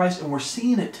body of Christ, and we're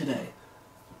seeing it today.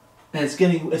 And it's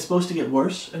supposed to get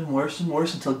worse and worse and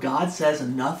worse until God says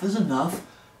enough is enough,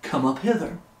 come up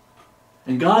hither.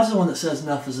 And God's the one that says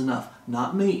enough is enough,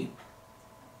 not me.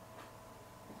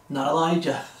 Not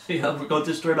Elijah. We're going through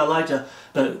the story about Elijah,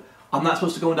 but I'm not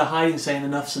supposed to go into hiding saying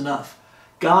enough's enough.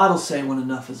 God will say when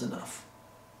enough is enough.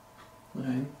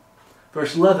 Okay.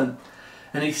 Verse 11,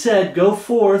 and he said, go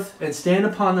forth and stand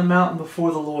upon the mountain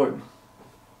before the Lord.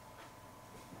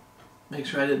 Make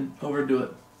sure I didn't overdo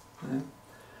it. Okay.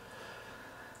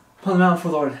 Upon the mountain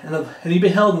before the Lord. And he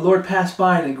beheld, and the Lord passed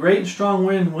by, and a great and strong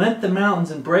wind went the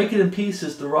mountains and brake it in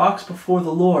pieces, the rocks before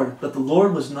the Lord. But the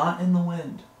Lord was not in the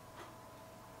wind.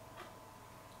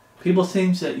 People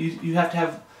think that you have to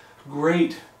have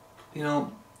great,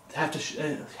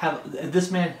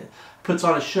 this man puts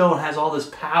on a show and has all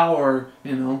this power,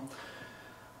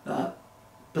 but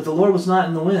the Lord was not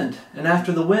in the wind. And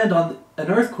after the wind, an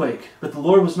earthquake, but the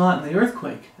Lord was not in the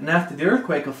earthquake. And after the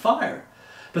earthquake, a fire,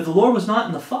 but the Lord was not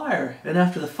in the fire. And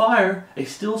after the fire, a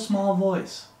still small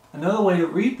voice. Another way to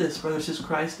read this, brothers in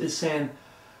Christ, is saying,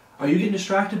 are you getting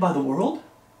distracted by the world?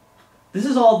 This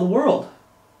is all the world.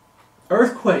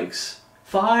 Earthquakes,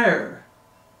 fire,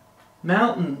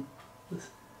 mountain,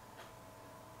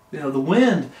 the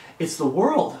wind. It's the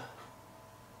world.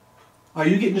 Are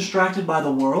you getting distracted by the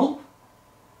world?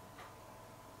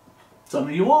 Some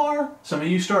of you are. Some of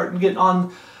you starting to get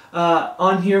on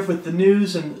here with the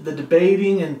news and the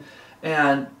debating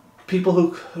and people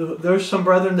who there was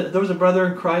a brother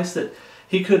in Christ that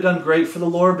he could have done great for the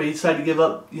Lord, but he decided to give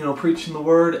up, preaching the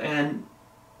word and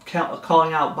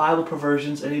calling out Bible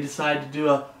perversions, and he decided to do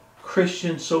a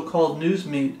Christian so-called news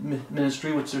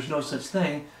ministry, which there's no such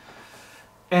thing.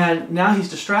 And now he's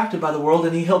distracted by the world,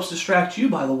 and he helps distract you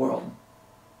by the world.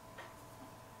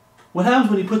 What happens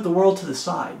when you put the world to the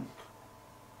side?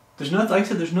 There's nothing, like I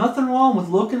said, there's nothing wrong with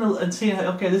looking and seeing,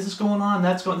 okay, this is going on,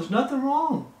 that's going on. There's nothing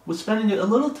wrong with spending a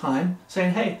little time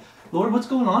saying, hey, Lord, what's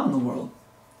going on in the world?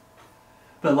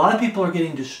 But a lot of people are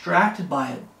getting distracted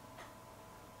by it.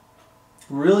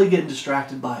 Really getting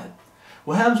distracted by it.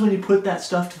 What happens when you put that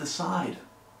stuff to the side?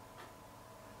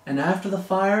 And after the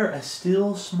fire, a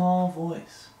still small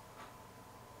voice.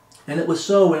 And it was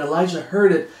so, when Elijah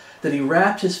heard it, that he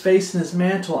wrapped his face in his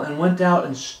mantle and went out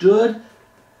and stood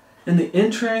in the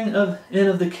entering in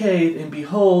of the cave. And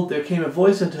behold, there came a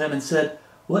voice unto him and said,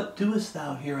 What doest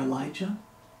thou here, Elijah?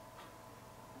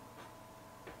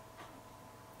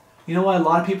 You know why a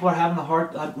lot of people are having a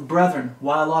hard... brethren.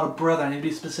 Why a lot of brethren? I need to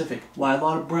be specific. Why a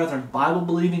lot of brethren,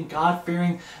 Bible-believing,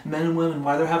 God-fearing men and women,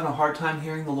 why they're having a hard time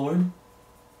hearing the Lord?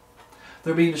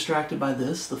 They're being distracted by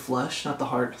this, the flesh, not the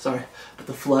heart, sorry, but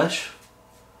the flesh.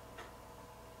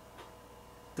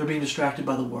 They're being distracted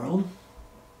by the world.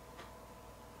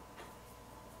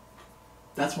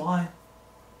 That's why.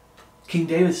 King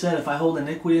David said, if I hold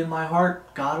iniquity in my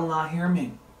heart, God will not hear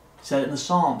me. He said it in the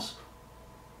Psalms.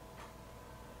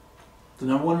 The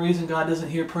number one reason God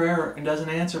doesn't hear prayer and doesn't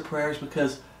answer prayer is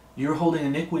because you're holding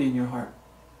iniquity in your heart.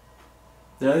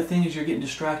 The other thing is you're getting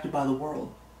distracted by the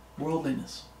world.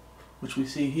 Worldliness. Which we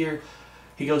see here.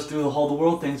 He goes through the whole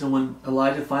world things, and when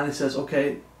Elijah finally says,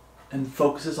 okay, and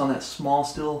focuses on that small,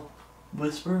 still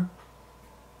whisper,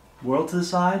 world to the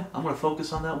side, I'm going to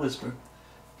focus on that whisper.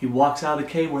 He walks out of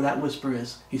the cave where that whisper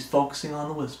is. He's focusing on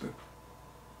the whisper.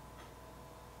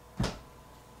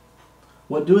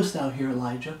 What doest thou here,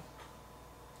 Elijah?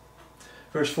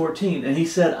 Verse 14, and he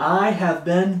said, I have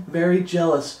been very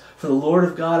jealous for the Lord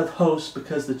of God of hosts,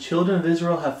 because the children of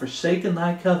Israel have forsaken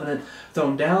thy covenant,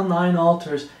 thrown down thine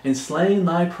altars, and slain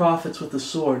thy prophets with the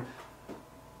sword.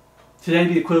 Today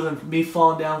would be equivalent to me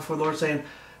falling down before the Lord saying,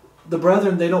 the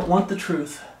brethren, they don't want the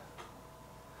truth.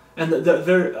 And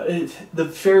the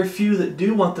very few that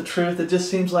do want the truth, it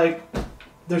just seems like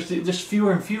there's just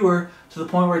fewer and fewer, to the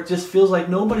point where it just feels like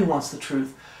nobody wants the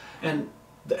truth. And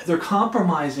they're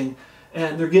compromising.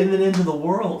 And they're getting it into the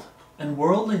world and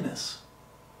worldliness.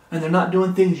 And they're not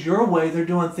doing things your way, they're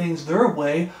doing things their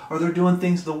way, or they're doing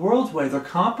things the world's way. They're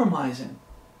compromising.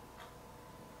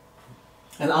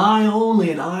 And I only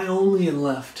am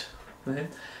left. Right?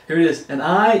 Here it is. And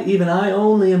even I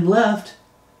only am left,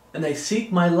 and they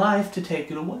seek my life to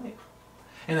take it away.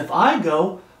 And if I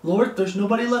go, Lord, there's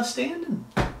nobody left standing.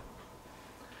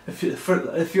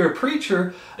 If you're a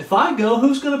preacher, if I go,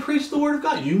 who's going to preach the Word of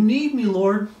God? You need me,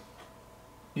 Lord.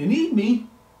 You need me.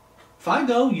 If I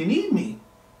go, you need me.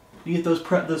 You get those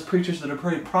preachers that are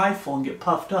pretty prideful and get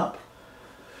puffed up.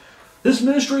 This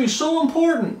ministry is so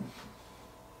important.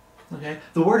 Okay,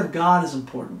 the Word of God is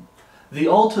important.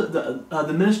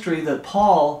 The ministry that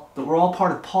we're all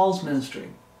part of Paul's ministry.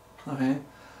 Okay,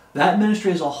 that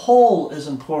ministry as a whole is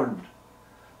important.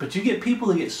 But you get people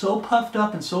that get so puffed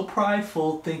up and so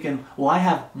prideful, thinking, well, I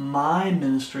have my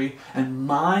ministry, and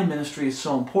my ministry is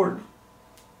so important.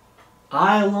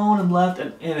 I alone am left,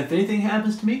 and if anything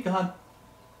happens to me, God,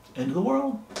 end of the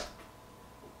world.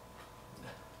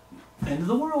 End of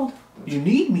the world. You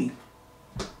need me.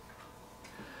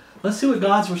 Let's see what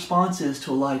God's response is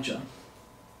to Elijah.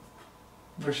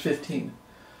 Verse 15.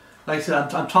 Like I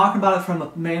said, I'm talking about it from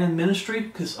a man in ministry,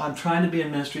 because I'm trying to be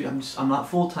in ministry. I'm not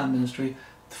full-time ministry.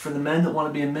 For the men that want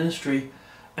to be in ministry.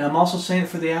 And I'm also saying it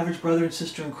for the average brother and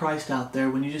sister in Christ out there,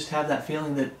 when you just have that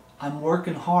feeling that I'm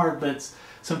working hard, but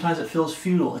sometimes it feels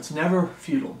futile. It's never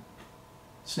futile.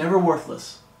 It's never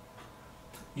worthless.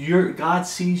 God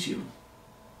sees you.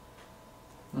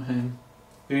 Okay.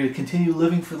 You're going to continue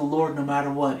living for the Lord no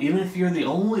matter what. Even if you're the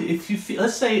only,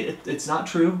 let's say it's not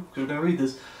true, because we're going to read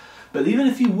this, but even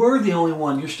if you were the only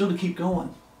one, you're still to keep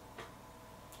going.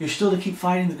 You're still to keep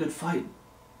fighting the good fight.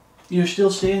 You're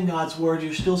still staying in God's Word.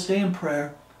 You're still staying in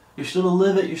prayer. You're still to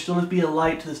live it. You're still to be a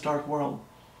light to this dark world.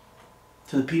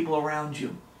 To the people around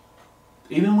you.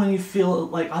 Even when you feel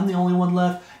like I'm the only one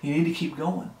left, you need to keep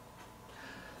going.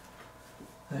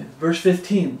 Okay. Verse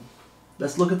 15.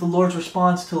 Let's look at the Lord's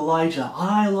response to Elijah.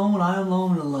 I alone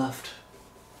am left.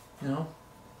 You know?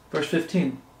 Verse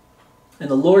 15. And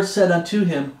the Lord said unto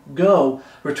him, Go,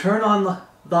 return on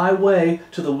thy way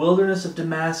to the wilderness of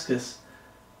Damascus.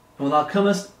 And when thou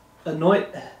comest, anoint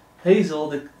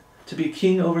Hazael to be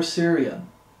king over Syria.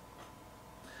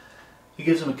 He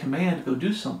gives him a command to go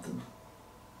do something.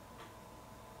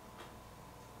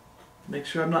 make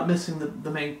sure I'm not missing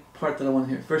the main part that I want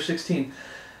to hear. Verse 16.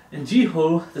 And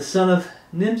Jehu, the son of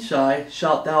Nimshi,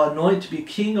 shalt thou anoint to be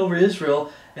king over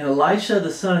Israel, and Elisha,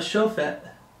 the son of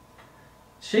Shaphat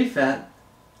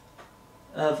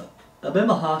of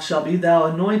Abimelech, shall be thou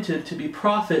anointed to be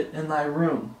prophet in thy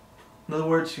room. In other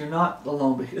words, you're not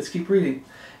alone. But let's keep reading.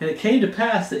 And it came to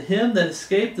pass that him that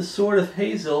escaped the sword of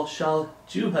Hazael shall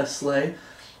Jehu slay,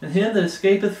 and him that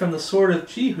escapeth from the sword of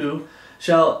Jehu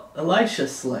shall Elisha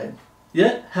slay.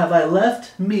 Yet have I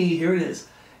left me, here it is,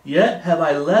 yet have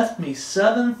I left me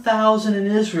 7,000 in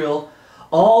Israel,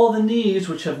 all the knees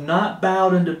which have not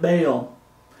bowed unto Baal,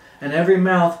 and every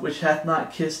mouth which hath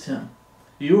not kissed him.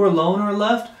 You alone are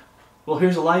left? Well,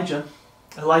 here's Elisha.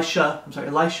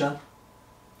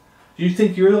 Do you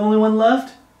think you're the only one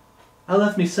left? I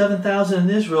left me 7,000 in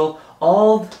Israel,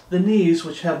 all the knees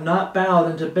which have not bowed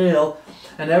unto Baal,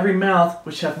 and every mouth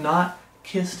which have not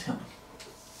kissed him.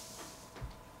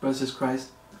 Brothers in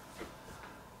Christ,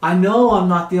 I know I'm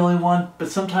not the only one, but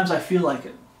sometimes I feel like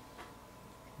it.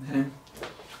 Okay?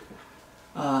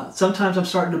 Sometimes I'm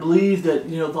starting to believe that,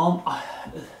 you know,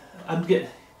 I'm getting,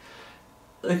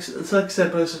 like I said,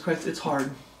 brothers in Christ, it's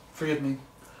hard. Forgive me.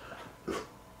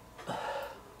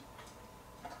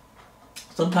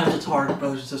 Sometimes it's hard,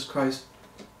 brothers in Christ.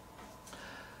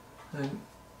 And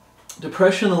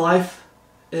depression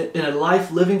in a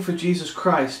life living for Jesus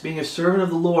Christ, being a servant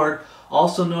of the Lord.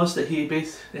 Also notice that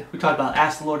we talked about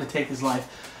ask the Lord to take his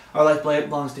life. Our life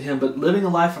belongs to him. But living a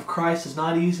life of Christ is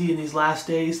not easy in these last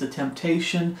days. The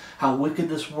temptation, how wicked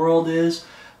this world is,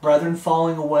 brethren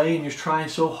falling away, and you're trying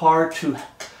so hard to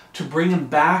bring them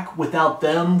back without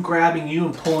them grabbing you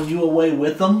and pulling you away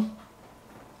with them.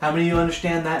 How many of you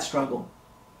understand that struggle?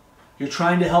 You're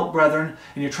trying to help brethren,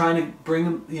 and you're trying to bring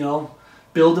them,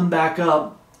 build them back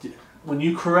up. When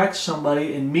you correct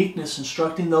somebody in meekness,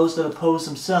 instructing those that oppose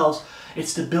themselves,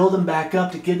 it's to build them back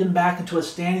up, to get them back into a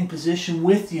standing position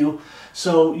with you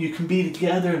so you can be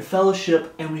together in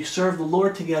fellowship and we serve the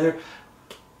Lord together.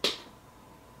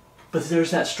 But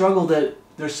there's that struggle that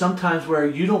there's sometimes where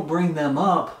you don't bring them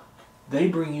up, they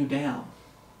bring you down.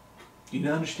 You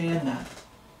understand that?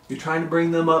 You're trying to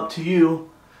bring them up to you,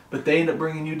 but they end up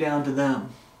bringing you down to them.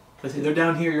 They're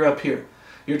down here, you're up here.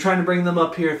 You're trying to bring them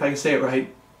up here, if I can say it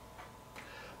right,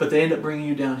 but they end up bringing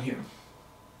you down here.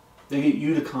 They get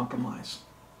you to compromise.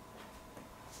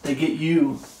 They get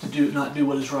you to not do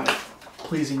what is right,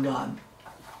 pleasing God.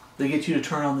 They get you to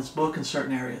turn on this book in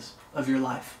certain areas of your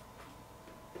life.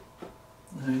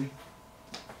 Okay?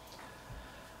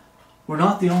 We're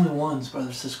not the only ones,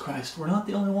 brothers, says Christ. We're not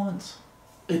the only ones.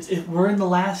 We're in the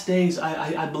last days.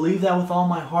 I believe that with all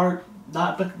my heart.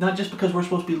 Not just because we're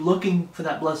supposed to be looking for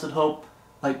that blessed hope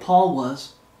like Paul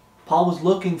was. Paul was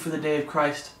looking for the day of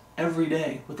Christ every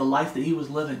day with the life that he was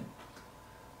living.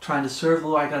 Trying to serve the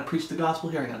Lord. I got to preach the gospel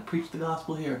here. I got to preach the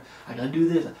gospel here. I got to do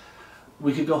this.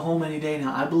 We could go home any day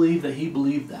now. I believe that he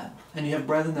believed that. And you have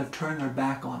brethren that have turned their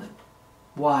back on it.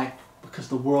 Why? Because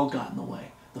the world got in the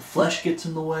way. The flesh gets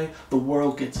in the way. The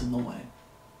world gets in the way.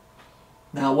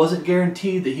 Now, it wasn't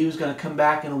guaranteed that he was going to come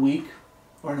back in a week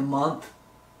or in a month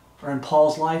or in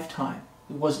Paul's lifetime.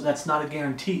 That's not a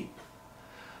guarantee.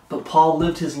 But Paul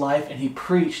lived his life and he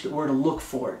preached that we're to look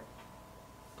for it.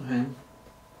 Okay?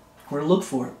 We're to look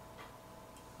for it.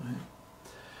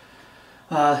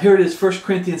 Okay? Here it is, 1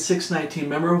 Corinthians 6:19.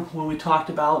 Remember when we talked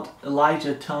about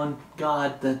Elijah telling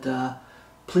God that,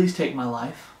 please take my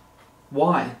life?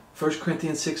 Why? 1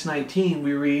 Corinthians 6:19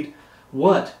 we read,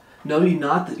 what? Know ye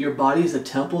not that your body is a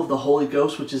temple of the Holy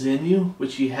Ghost which is in you,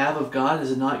 which ye have of God,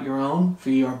 is it not your own? For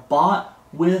ye are bought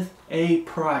with a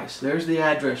price. There's the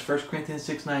address, 1 Corinthians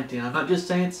 6:19. I'm not just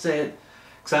saying to say it,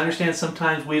 because I understand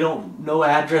sometimes we don't know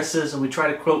addresses and we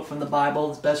try to quote from the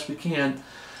Bible as best we can.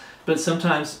 But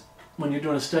sometimes when you're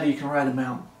doing a study, you can write them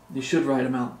out. You should write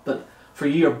them out. But for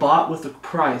ye are bought with a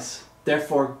price.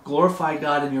 Therefore glorify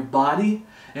God in your body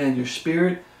and in your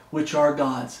spirit, which are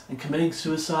God's. And committing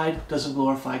suicide doesn't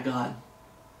glorify God.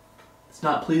 It's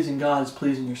not pleasing God, it's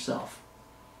pleasing yourself.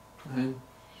 Okay?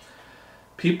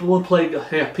 People who play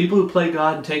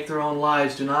God and take their own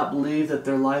lives do not believe that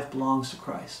their life belongs to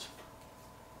Christ.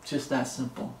 Just that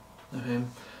simple. Okay?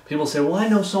 People say, well, I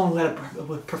know someone who had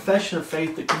a profession of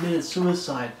faith that committed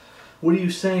suicide. What are you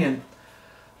saying?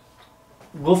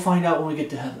 We'll find out when we get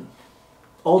to heaven.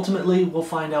 Ultimately, we'll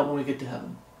find out when we get to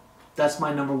heaven. That's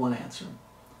my number one answer.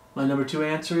 My number two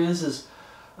answer is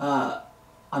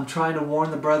I'm trying to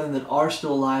warn the brethren that are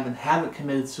still alive and haven't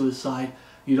committed suicide.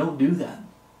 You don't do that.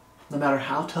 No matter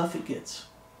how tough it gets.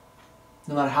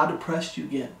 No matter how depressed you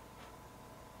get.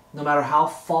 No matter how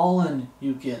fallen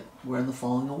you get. We're in the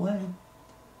falling away.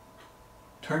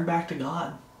 Turn back to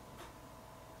God.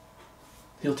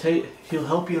 He'll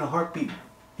help you in a heartbeat.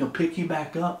 He'll pick you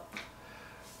back up.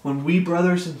 When we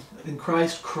brothers in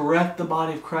Christ correct the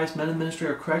body of Christ, men in ministry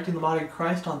are correcting the body of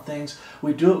Christ on things,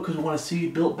 we do it because we want to see you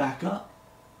built back up.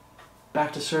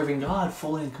 Back to serving God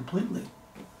fully and completely.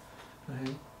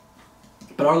 Right?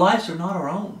 But our lives are not our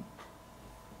own.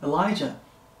 Elijah,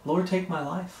 Lord, take my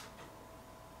life.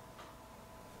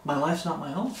 My life's not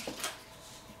my own.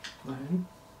 Right?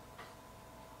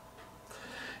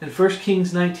 In 1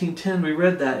 Kings 19:10 we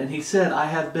read that, and he said, I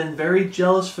have been very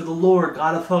jealous for the Lord,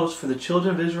 God of hosts, for the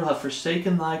children of Israel have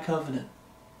forsaken thy covenant.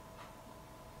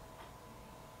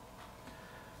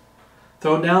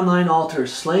 Thrown down thine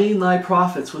altars, slain thy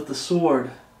prophets with the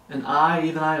sword, and I,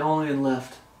 even I only, am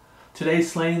left. Today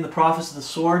slaying the prophets with the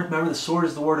sword. Remember, the sword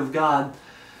is the word of God,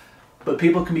 but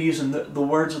people can be using the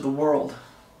words of the world.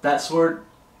 That sword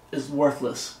is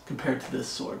worthless compared to this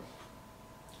sword.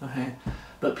 Okay?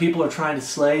 But people are trying to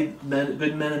slay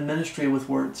good men in ministry with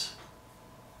words.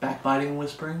 Backbiting and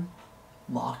whispering,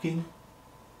 mocking,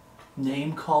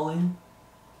 name-calling,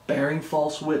 bearing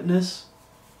false witness,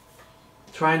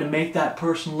 trying to make that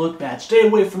person look bad. Stay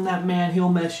away from that man, he'll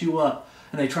mess you up.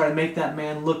 And they try to make that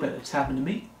man look bad. It's happened to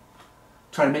me.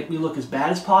 Try to make me look as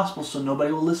bad as possible so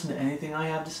nobody will listen to anything I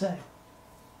have to say.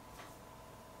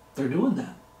 They're doing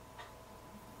that.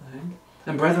 Right?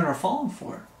 And brethren are falling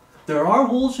for it. There are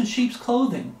wolves in sheep's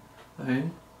clothing. Right?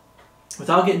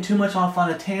 Without getting too much off on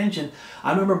a tangent,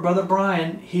 I remember Brother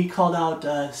Brian, he called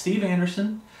out Steve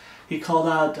Anderson. He called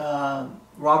out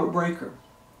Robert Breaker.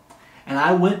 And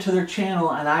I went to their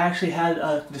channel and I actually had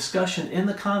a discussion in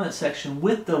the comment section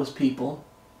with those people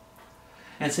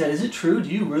and said, is it true? Do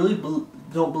you really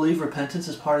don't believe repentance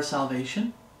is part of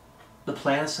salvation? The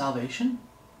plan of salvation?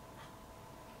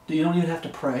 Do you don't even have to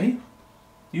pray?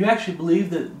 You actually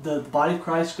believe that the body of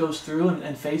Christ goes through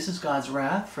and faces God's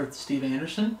wrath for Steve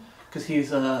Anderson because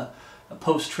he's a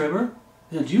post-tribber?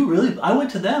 Do you really? I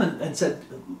went to them and said,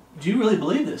 do you really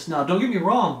believe this? Now, don't get me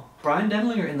wrong. Brian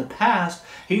Denlinger, in the past,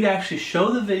 he'd actually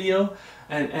show the video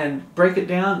and break it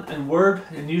down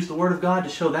and use the Word of God to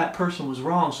show that person was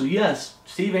wrong. So yes,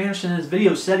 Steve Anderson in his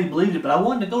video said he believed it, but I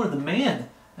wanted to go to the man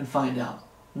and find out.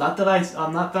 Not that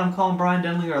I'm calling Brian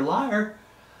Denlinger a liar,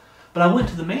 but I went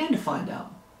to the man to find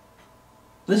out.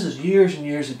 This is years and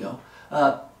years ago.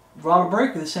 Robert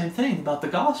Breaker, the same thing about the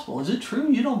gospel. Is it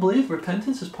true you don't believe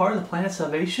repentance is part of the plan of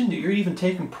salvation? That you're even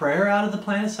taking prayer out of the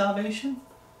plan of salvation?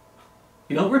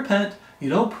 You don't repent, you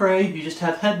don't pray, you just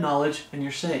have head knowledge and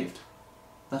you're saved.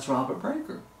 That's Robert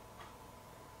Breaker.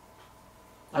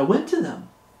 I went to them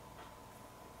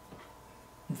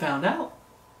and found out.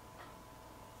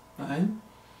 Right?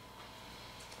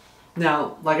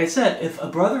 Now, like I said, if a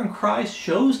brother in Christ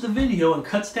shows the video and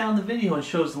cuts down the video and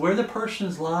shows where the person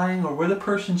is lying or where the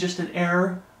person's just in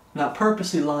error, not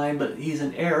purposely lying, but he's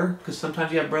in error, because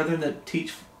sometimes you have brethren that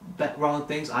teach wrong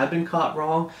things. I've been caught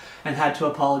wrong and had to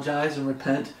apologize and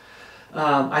repent.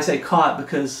 I say caught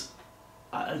because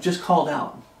I just called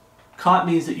out. Caught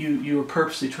means that you were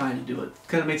purposely trying to do it.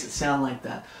 Kind of makes it sound like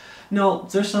that. No,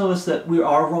 there's some of us that we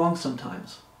are wrong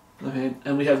sometimes. Okay?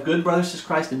 And we have good brothers in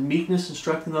Christ in meekness,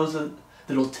 instructing those that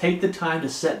will take the time to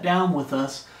sit down with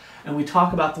us, and we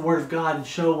talk about the Word of God and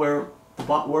show where the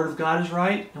Word of God is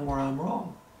right and where I'm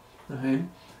wrong. Okay?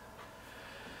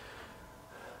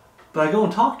 But I go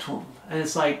and talk to them, and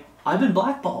it's like, I've been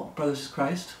blackballed, brothers in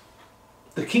Christ.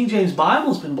 The King James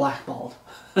Bible's been blackballed,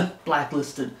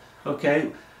 blacklisted,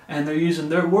 okay? And they're using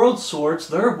their world swords,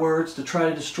 their words, to try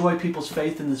to destroy people's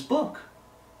faith in this book.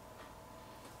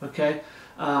 Okay?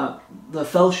 The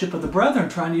fellowship of the brethren,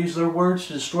 trying to use their words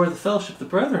to destroy the fellowship of the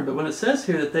brethren. But when it says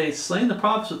here that they slain the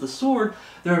prophets with the sword,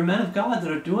 there are men of God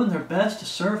that are doing their best to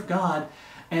serve God,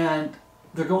 and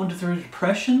they're going through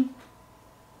depression.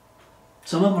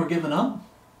 Some of them are giving up.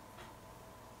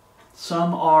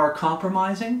 Some are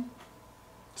compromising.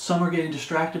 Some are getting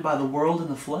distracted by the world and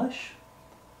the flesh.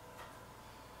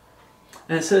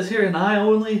 And it says here, and I,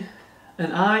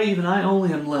 even I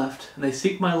only am left, and they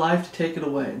seek my life to take it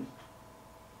away.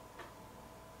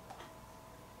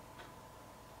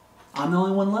 I'm the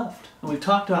only one left. And we've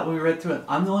talked about when we read through it.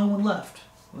 I'm the only one left.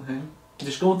 Okay?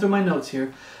 Just going through my notes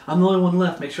here. I'm the only one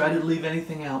left. Make sure I didn't leave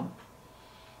anything out.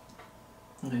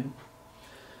 Okay?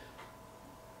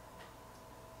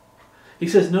 He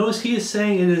says, notice he is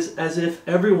saying it is as if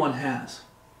everyone has.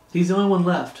 He's the only one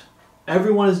left.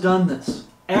 Everyone has done this.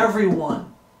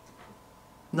 Everyone.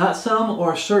 Not some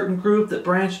or a certain group that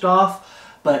branched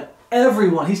off, but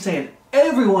everyone. He's saying,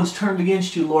 everyone's turned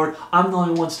against you, Lord. I'm the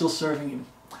only one still serving you.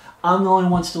 I'm the only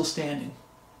one still standing.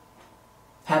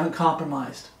 Haven't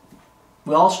compromised.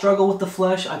 We all struggle with the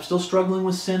flesh. I'm still struggling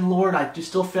with sin, Lord. I do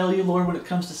still fail you, Lord, when it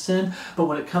comes to sin. But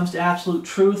when it comes to absolute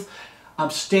truth,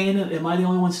 I'm standing. Am I the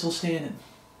only one still standing?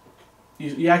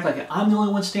 You act like I'm the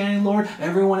only one standing, Lord.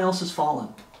 Everyone else has fallen.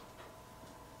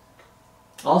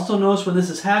 Also notice when this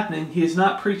is happening, he is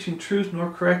not preaching truth nor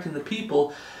correcting the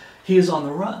people. He is on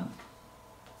the run.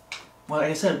 Well, like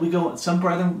I said, some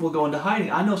brethren will go into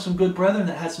hiding. I know some good brethren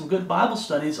that had some good Bible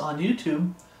studies on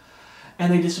YouTube,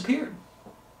 and they disappeared.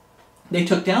 They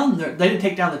didn't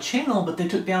take down the channel, but they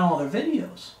took down all their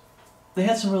videos. They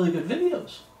had some really good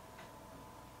videos.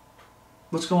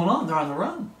 What's going on? They're on the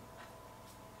run.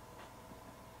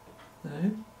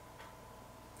 Okay.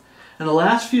 In the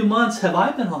last few months, have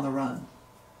I been on the run?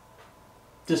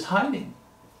 Just hiding.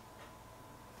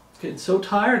 Getting so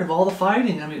tired of all the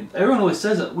fighting. I mean, everyone always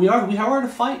says it. We are to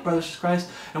fight, brothers in Christ,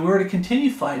 and we are to continue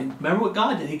fighting. Remember what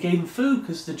God did. He gave him food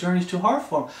because the journey's too hard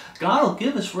for him. God will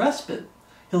give us respite.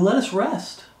 He'll let us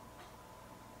rest.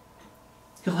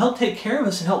 He'll help take care of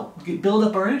us and help build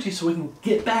up our energy so we can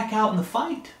get back out in the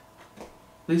fight.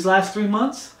 These last 3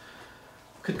 months,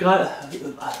 God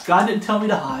didn't tell me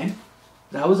to hide.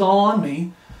 That was all on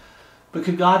me. But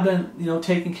could God have been,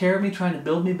 taking care of me, trying to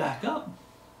build me back up?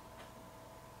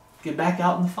 Get back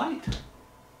out in the fight.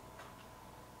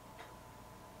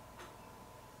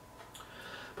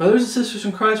 Brothers and sisters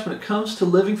in Christ, when it comes to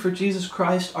living for Jesus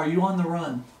Christ, are you on the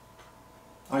run?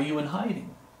 Are you in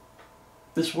hiding?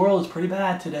 This world is pretty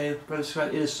bad today, brothers and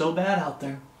sisters. It is so bad out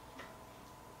there.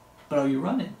 But are you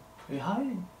running? Are you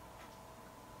hiding?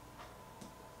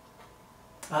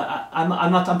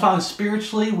 I'm talking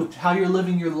spiritually with how you're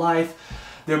living your life.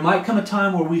 There might come a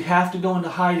time where we have to go into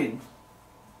hiding.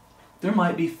 There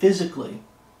might be physically,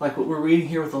 like what we're reading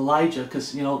here with Elijah,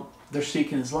 because they're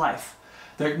seeking his life.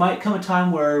 There might come a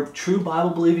time where true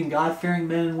Bible-believing, God-fearing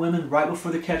men and women, right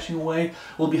before the catching away,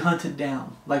 will be hunted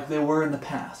down, like they were in the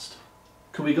past.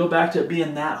 Could we go back to it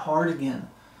being that hard again?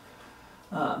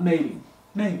 Maybe.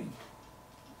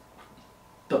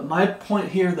 But my point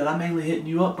here that I'm mainly hitting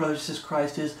you up, brothers and sisters in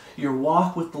Christ, is your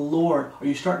walk with the Lord. Are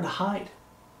you starting to hide?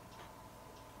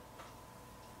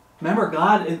 Remember,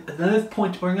 God, another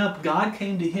point to bring up, God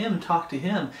came to him and talked to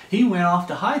him. He went off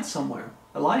to hide somewhere,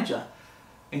 Elijah.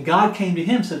 And God came to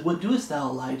him and said, "What doest thou,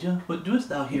 Elijah? What doest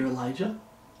thou here, Elijah?"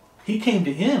 He came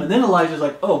to him, and then Elijah's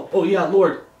like, oh yeah,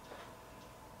 Lord.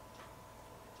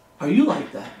 Are you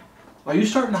like that? Are you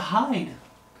starting to hide?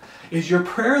 Is your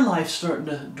prayer life starting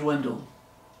to dwindle?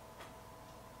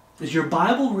 Is your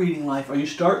Bible reading life, are you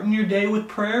starting your day with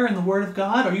prayer and the Word of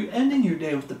God? Are you ending your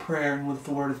day with the prayer and with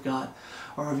the Word of God?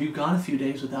 Or have you gone a few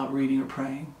days without reading or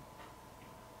praying?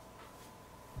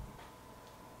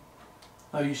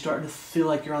 Are you starting to feel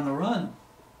like you're on the run?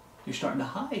 You're starting to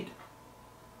hide.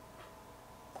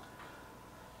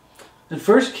 In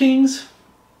 1 Kings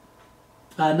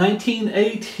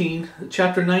 19:18,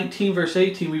 chapter 19, verse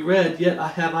 18, we read, "Yet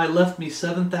have I left me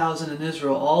 7,000 in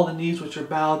Israel, all the knees which are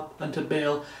bowed unto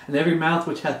Baal, and every mouth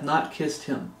which hath not kissed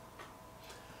him."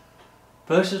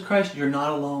 Brothers and Christ, you're not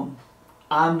alone.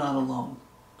 I'm not alone.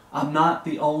 I'm not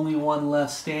the only one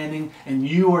left standing, and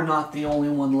you are not the only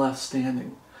one left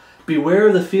standing. Beware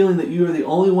of the feeling that you are the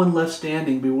only one left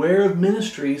standing. Beware of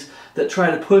ministries that try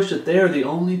to push that they are the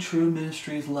only true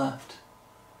ministries left.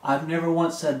 I've never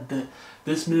once said that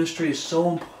this ministry is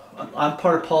so important. I'm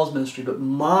part of Paul's ministry, but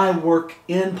my work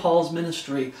in Paul's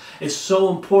ministry is so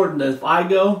important that if I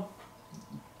go,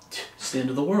 it's the end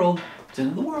of the world. It's the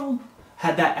end of the world.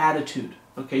 Had that attitude.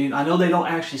 Okay, I know they don't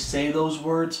actually say those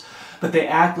words, but they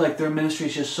act like their ministry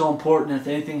is just so important, and if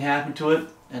anything happened to it,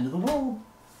 end of the world.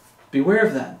 Beware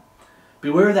of that.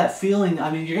 Beware of that feeling.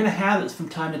 I mean, you're going to have it from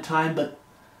time to time, but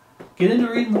get into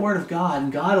reading the Word of God,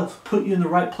 and God will put you in the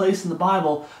right place in the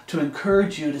Bible to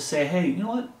encourage you to say, hey, you know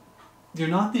what? You're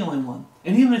not the only one.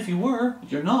 And even if you were,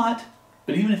 you're not.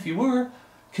 But even if you were,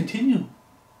 continue.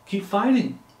 Keep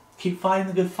fighting. Keep fighting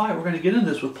the good fight. We're going to get into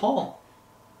this with Paul.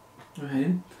 All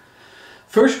right.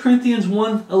 1 Corinthians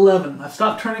 1:11. I've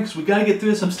stopped turning because we got to get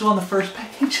through this. I'm still on the first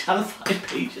page out of 5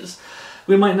 pages.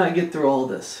 We might not get through all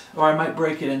this, or I might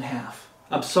break it in half.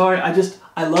 I'm sorry,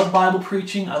 I love Bible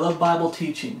preaching, I love Bible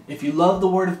teaching. If you love the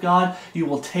Word of God, you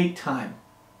will take time.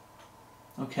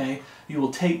 Okay? You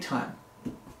will take time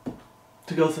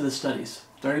to go through the studies.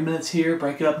 30 minutes here,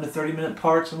 break it up into 30-minute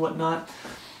parts and whatnot.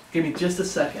 Give me just a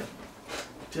second.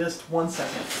 Just 1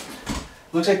 second.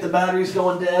 Looks like the battery's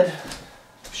going dead.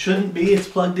 Shouldn't be, it's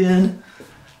plugged in.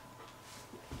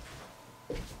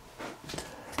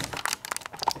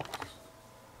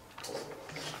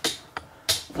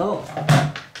 Oh,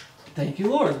 thank you,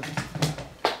 Lord.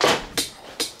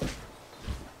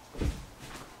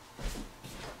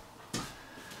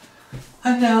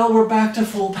 And now we're back to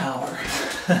full power.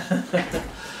 I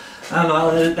don't know,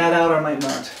 I'll edit that out or I might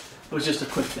not. It was just a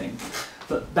quick thing.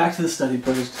 But back to the study,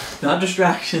 brothers. Not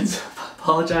distractions.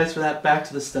 Apologize for that. Back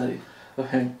to the study.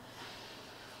 Okay.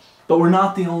 But we're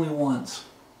not the only ones.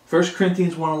 1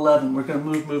 Corinthians 1:11. We're going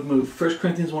to move. 1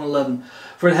 Corinthians 1:11.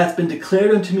 For it hath been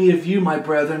declared unto me of you, my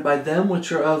brethren, by them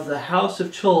which are of the house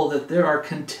of Chol, that there are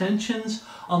contentions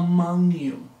among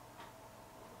you.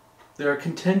 There are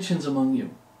contentions among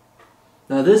you.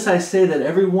 Now this I say, that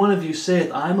every one of you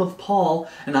saith, I am of Paul,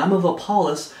 and I am of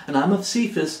Apollos, and I am of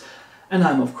Cephas, and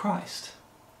I am of Christ.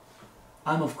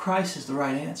 I am of Christ is the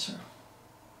right answer.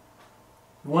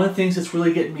 One of the things that's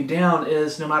really getting me down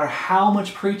is no matter how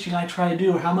much preaching I try to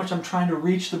do, or how much I'm trying to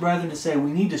reach the brethren to say,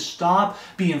 we need to stop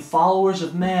being followers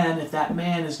of man if that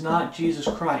man is not Jesus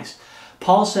Christ.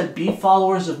 Paul said, be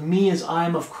followers of me as I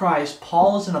am of Christ.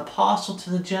 Paul is an apostle to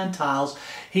the Gentiles.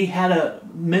 He had a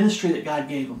ministry that God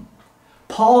gave him.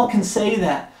 Paul can say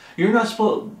that. You're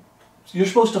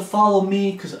supposed to follow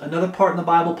me, because another part in the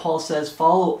Bible, Paul says,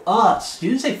 follow us. He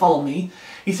didn't say follow me.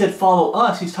 He said follow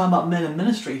us. He's talking about men in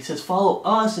ministry. He says follow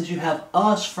us as you have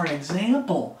us for an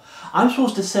example. I'm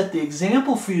supposed to set the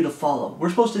example for you to follow. We're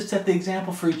supposed to set the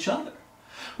example for each other.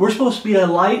 We're supposed to be a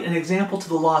light and example to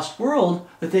the lost world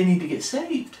that they need to get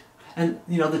saved. And,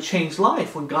 the changed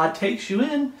life. When God takes you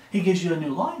in, He gives you a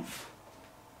new life.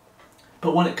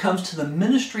 But when it comes to the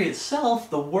ministry itself,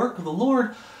 the work of the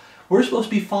Lord, we're supposed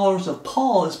to be followers of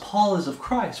Paul as Paul is of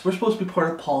Christ. We're supposed to be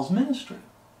part of Paul's ministry.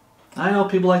 I know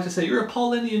people like to say, you're a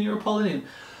Paulinian, you're a Paulinian.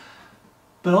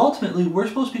 But ultimately, we're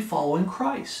supposed to be following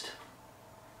Christ.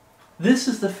 This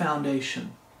is the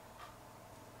foundation.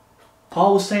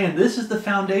 Paul was saying, this is the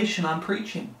foundation I'm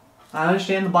preaching. I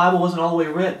understand the Bible wasn't all the way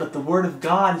written, but the Word of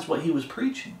God is what he was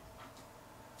preaching.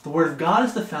 The Word of God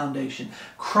is the foundation.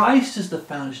 Christ is the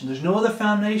foundation. There's no other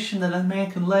foundation that a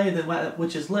man can lay than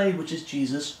which is laid, which is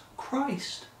Jesus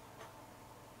Christ.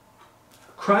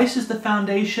 Christ is the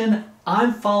foundation.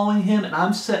 I'm following Him, and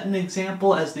I'm setting an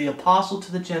example as the apostle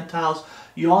to the Gentiles.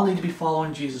 You all need to be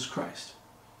following Jesus Christ.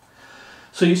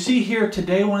 So you see here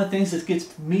today, one of the things that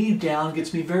gets me down,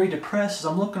 gets me very depressed, is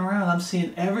I'm looking around, I'm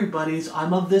seeing everybody's,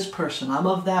 I'm of this person, I'm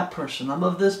of that person, I'm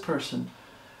of this person.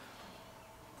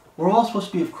 We're all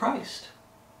supposed to be of Christ.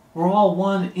 We're all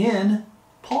one in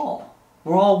Paul.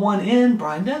 We're all one in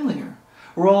Brian Denlinger.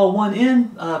 We're all one in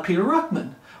Peter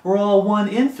Ruckman. We're all one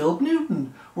in Philip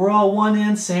Newton. We're all one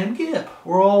in Sam Gipp.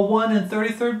 We're all one in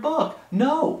 33rd book.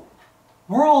 No.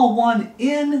 We're all one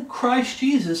in Christ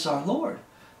Jesus our Lord.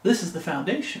 This is the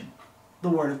foundation. The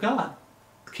Word of God.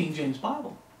 The King James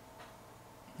Bible.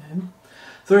 And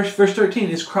verse 13.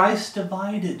 Is Christ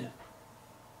divided?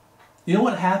 You know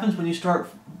what happens when you start,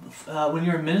 when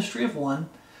you're a ministry of one,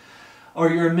 or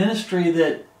you're a ministry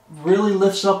that really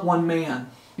lifts up one man.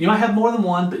 You might have more than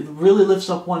one, but it really lifts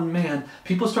up one man.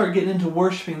 People start getting into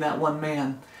worshiping that one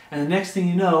man. And the next thing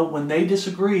you know, when they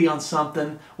disagree on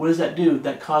something, what does that do?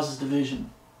 That causes division.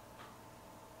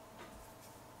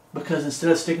 Because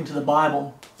instead of sticking to the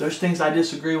Bible, there's things I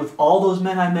disagree with all those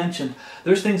men I mentioned.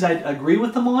 There's things I agree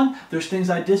with them on. There's things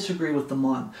I disagree with them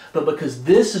on. But because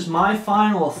this is my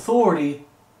final authority,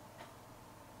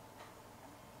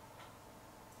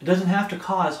 it doesn't have to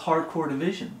cause hardcore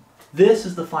division. This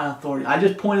is the final authority. I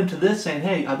just point him to this saying,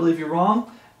 hey, I believe you're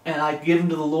wrong. And I give him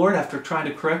to the Lord after trying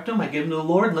to correct him. I give him to the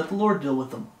Lord and let the Lord deal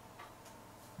with them.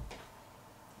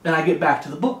 And I get back to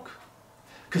the book.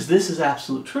 Because this is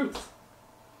absolute truth.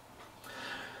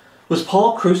 Was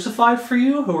Paul crucified for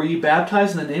you, or were you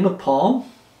baptized in the name of Paul?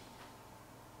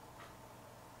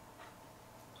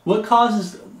 What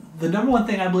causes, the number one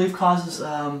thing I believe causes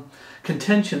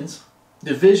contentions,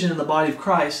 division in the body of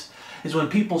Christ, is when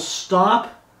people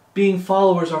stop being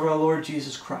followers of our Lord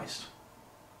Jesus Christ.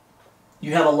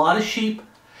 You have a lot of sheep,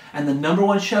 and the number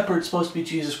one shepherd is supposed to be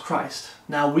Jesus Christ.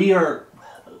 Now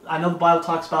I know the Bible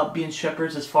talks about being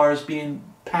shepherds as far as being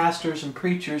pastors and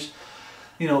preachers,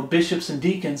 bishops and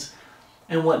deacons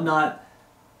and whatnot,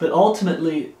 but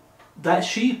ultimately that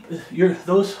sheep,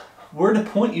 we're to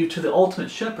point you to the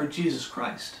ultimate shepherd, Jesus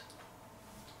Christ.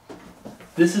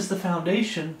 This is the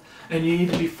foundation, and you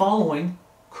need to be following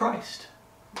Christ,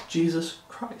 Jesus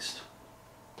Christ.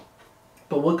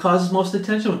 But what causes most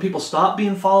attention? When people stop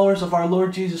being followers of our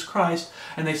Lord Jesus Christ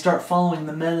and they start following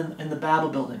the men in the Babel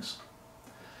buildings.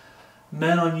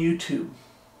 Men on YouTube.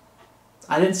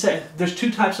 I didn't say, there's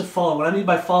two types of following. What I mean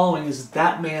by following is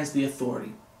that man's the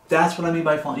authority. That's what I mean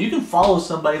by following. You can follow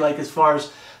somebody like as far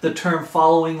as the term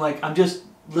following, like I'm just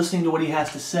listening to what he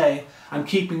has to say. I'm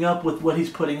keeping up with what he's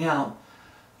putting out.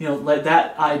 Like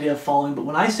that idea of following. But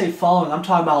when I say following, I'm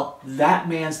talking about that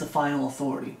man's the final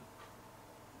authority.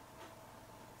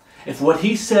 If what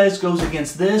he says goes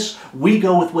against this, we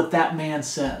go with what that man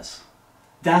says.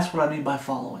 That's what I mean by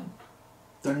following.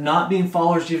 They're not being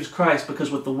followers of Jesus Christ,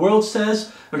 because what the world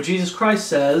says, or Jesus Christ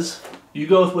says, you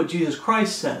go with what Jesus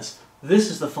Christ says. This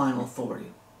is the final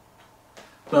authority.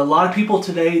 But a lot of people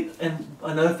today, and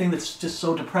another thing that's just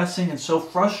so depressing and so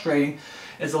frustrating,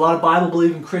 is a lot of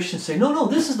Bible-believing Christians say, no,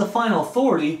 this is the final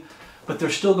authority, but they're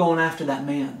still going after that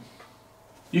man.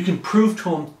 You can prove to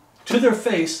them, to their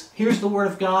face, here's the Word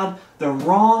of God, they're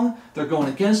wrong, they're going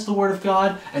against the Word of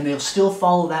God, and they'll still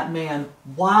follow that man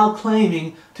while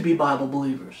claiming to be Bible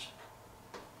believers.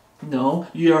 No,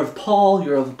 you're of Paul,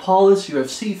 you're of Apollos, you're of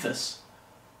Cephas,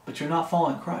 but you're not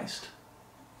following Christ.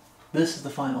 This is the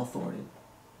final authority.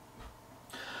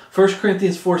 1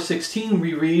 Corinthians 4:16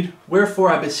 we read, "Wherefore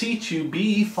I beseech you, be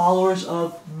ye followers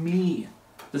of me."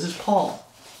 This is Paul.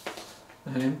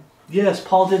 Okay. Yes,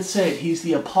 Paul did say it. He's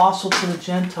the apostle to the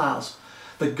Gentiles.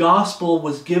 The gospel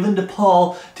was given to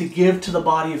Paul to give to the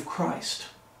body of Christ.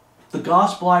 The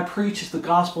gospel I preach is the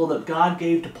gospel that God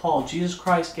gave to Paul. Jesus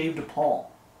Christ gave to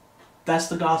Paul. That's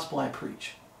the gospel I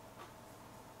preach.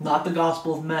 Not the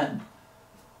gospel of men.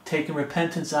 Taking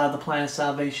repentance out of the plan of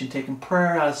salvation. Taking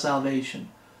prayer out of salvation.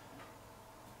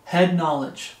 Head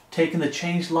knowledge. Taking the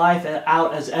changed life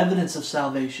out as evidence of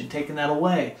salvation. Taking that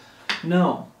away.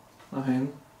 No. Okay.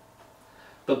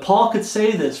 But Paul could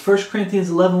say this. 1 Corinthians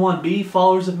 11:1, "Be ye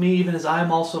followers of me, even as I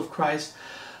am also of Christ."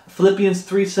 Philippians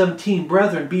 3:17,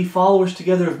 "Brethren, be followers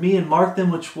together of me, and mark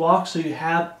them which walk, so you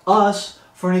have us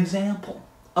for an example."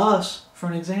 Us for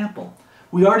an example.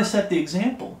 We are to set the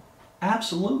example.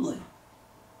 Absolutely.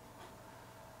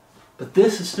 But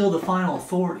this is still the final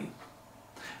authority.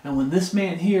 And when this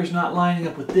man here is not lining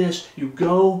up with this, you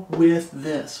go with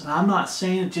this. And I'm not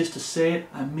saying it just to say it,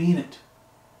 I mean it.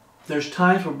 There's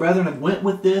times where brethren have went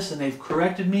with this and they've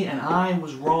corrected me and I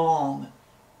was wrong.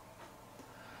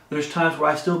 There's times where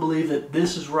I still believe that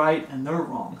this is right and they're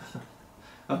wrong.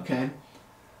 Okay?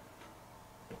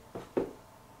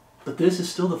 But this is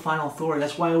still the final authority.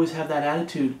 That's why I always have that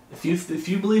attitude. If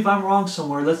you believe I'm wrong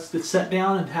somewhere, let's sit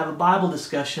down and have a Bible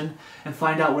discussion and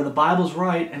find out where the Bible's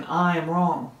right and I am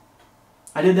wrong.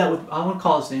 I did that with, I won't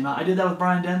call his name out, I did that with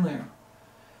Brian Denlier.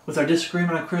 With our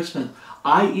disagreement on Christmas.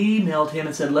 I emailed him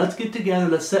and said, let's get together,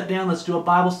 let's sit down, let's do a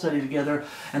Bible study together,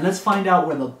 and let's find out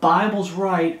where the Bible's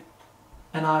right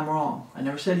and I'm wrong. I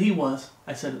never said he was.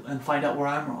 I said, and find out where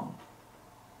I'm wrong.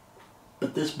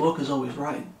 But this book is always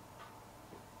right.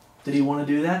 Did he want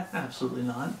to do that? Absolutely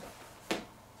not.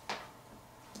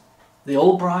 The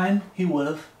old Brian, he would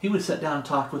have. He would have sat down and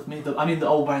talked with me. The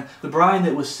old Brian. The Brian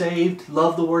that was saved,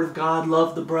 loved the Word of God,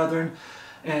 loved the brethren,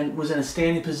 and was in a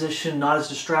standing position, not as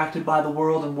distracted by the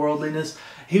world and worldliness.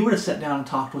 He would have sat down and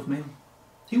talked with me.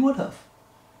 He would have.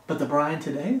 But the Brian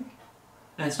today,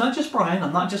 and it's not just Brian,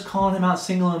 I'm not just calling him out,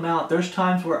 singling him out. There's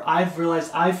times where I've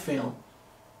realized I've failed.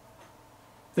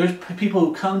 There's people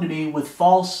who come to me with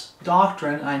false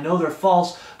doctrine, and I know they're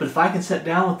false, but if I can sit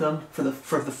down with them for the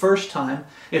first time,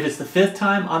 if it's the 5th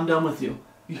time, I'm done with you.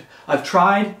 I've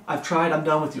tried, I'm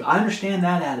done with you. I understand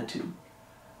that attitude.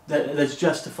 That's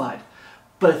justified.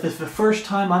 But if it's the first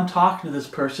time I'm talking to this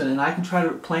person and I can try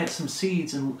to plant some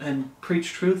seeds and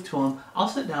preach truth to them, I'll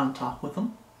sit down and talk with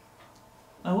them.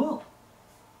 I will.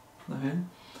 Okay.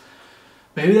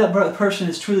 Maybe that person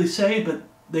is truly saved, but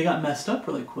they got messed up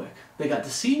really quick. They got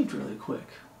deceived really quick.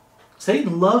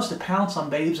 Satan loves to pounce on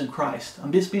babes in Christ.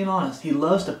 I'm just being honest. He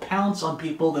loves to pounce on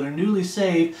people that are newly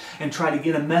saved and try to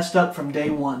get them messed up from day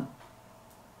one.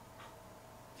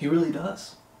 He really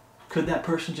does. Could that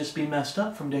person just be messed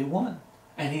up from day one?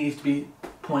 And he needs to be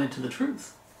pointed to the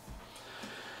truth.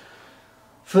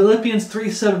 Philippians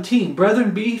 3:17,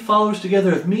 "Brethren, be followers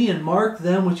together of me, and mark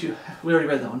them which you..." We already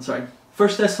read that one, sorry.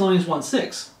 1 Thessalonians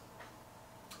 1:6,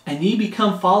 "And ye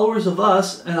become followers of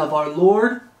us and of our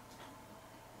Lord."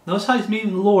 Notice how he's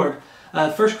meaning the Lord.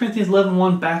 1 Corinthians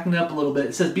 11:1, backing up a little bit.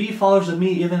 It says, "Be ye followers of me,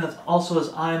 even as also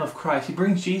as I am of Christ." He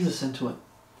brings Jesus into it.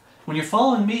 When you're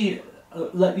following me,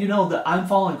 let you know that I'm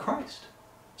following Christ.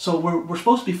 So we're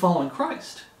supposed to be following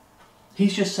Christ.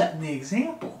 He's just setting the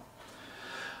example.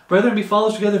 "Brethren, be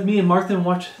followers together of me, and mark them."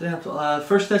 Watch that.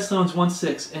 1 Thessalonians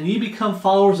 1:6, "And ye become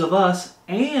followers of us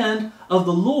and of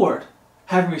the Lord,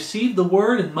 having received the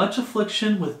word in much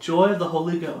affliction with joy of the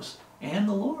Holy Ghost." And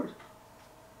the Lord.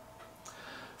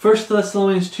 1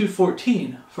 Thessalonians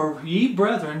 2:14, "For ye,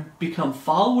 brethren, become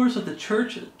followers of the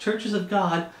churches of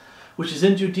God, which is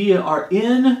in Judea, are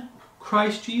in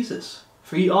Christ Jesus.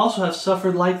 For ye also have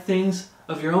suffered like things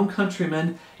of your own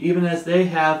countrymen, even as they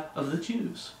have of the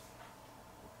Jews."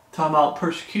 Talking about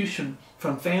persecution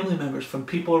from family members, from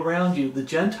people around you. The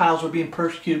Gentiles were being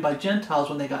persecuted by Gentiles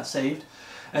when they got saved.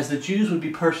 as the Jews would be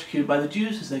persecuted by the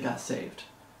Jews as they got saved.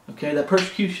 Okay, that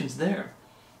persecution's there.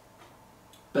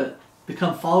 But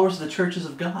become followers of the churches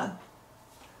of God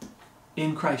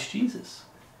in Christ Jesus.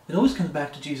 It always comes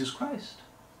back to Jesus Christ.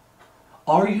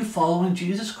 Are you following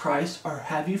Jesus Christ, or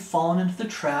have you fallen into the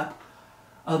trap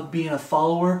of being a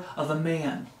follower of a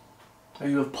man? Are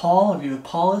you of Paul? Are you of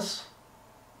Apollos?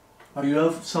 Are you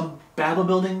of some Bible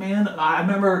building man? I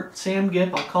remember Sam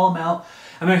Gipp, I'll call him out.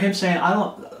 I remember him saying,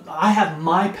 I have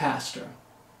my pastor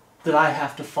that I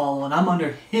have to follow, and I'm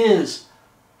under his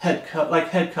head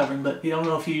covering, but you don't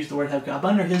know if he used the word head covering.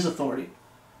 I'm under his authority.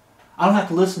 I don't have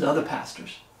to listen to other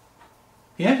pastors.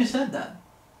 He actually said that.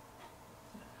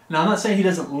 Now, I'm not saying he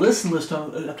doesn't listen to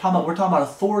him. We're talking about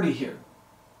authority here.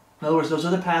 In other words, those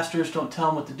other pastors don't tell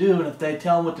him what to do, and if they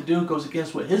tell him what to do, it goes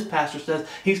against what his pastor says,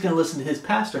 he's going to listen to his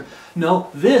pastor. No,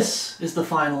 this is the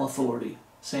final authority,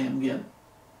 Sam Gibb.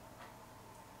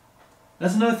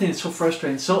 That's another thing that's so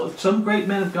frustrating. So, some great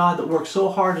men of God that work so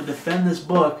hard to defend this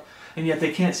book, and yet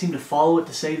they can't seem to follow it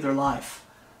to save their life.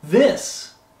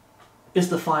 This is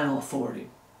the final authority.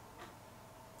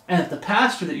 And if the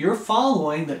pastor that you're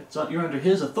following, that you're under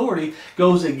his authority,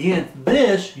 goes against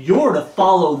this, you're to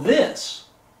follow this.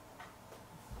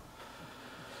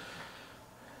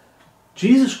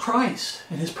 Jesus Christ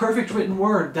and his perfect written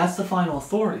word, that's the final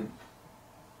authority.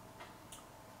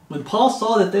 When Paul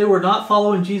saw that they were not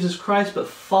following Jesus Christ, but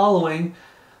falling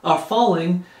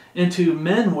into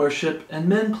men worship and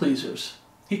men pleasers,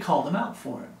 he called them out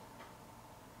for it.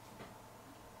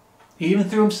 He even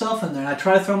threw himself in there, and I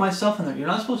try to throw myself in there. You're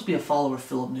not supposed to be a follower of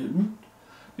Philip Newton.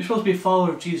 You're supposed to be a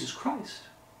follower of Jesus Christ.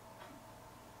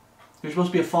 You're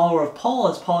supposed to be a follower of Paul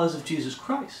as Paul is of Jesus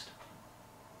Christ.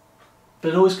 But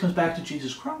it always comes back to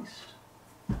Jesus Christ.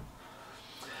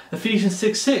 Ephesians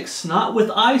 6:6, not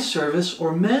with eye service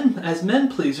or men as men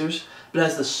pleasers, but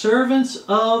as the servants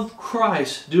of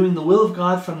Christ, doing the will of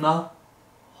God from the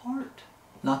heart.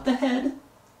 Not the head,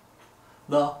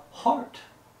 the heart.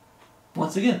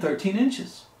 Once again, 13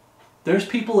 inches. There's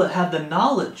people that have the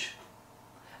knowledge,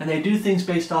 and they do things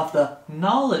based off the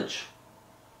knowledge.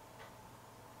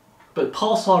 But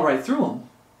Paul saw right through them.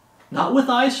 Not with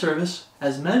eye service,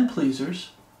 as men pleasers.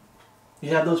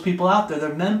 You have those people out there,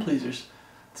 they're men pleasers.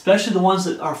 Especially the ones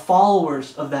that are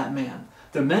followers of that man.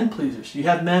 They're men pleasers. You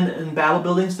have men in Bible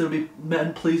buildings that will be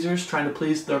men pleasers, trying to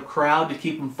please their crowd to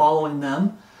keep them following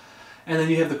them. And then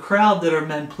you have the crowd that are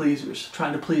men pleasers,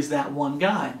 trying to please that one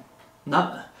guy.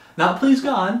 Not please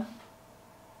God.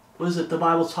 What is it the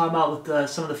Bible's talking about with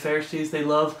some of the Pharisees? They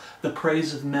love the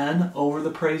praise of men over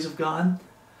the praise of God.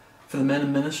 For the men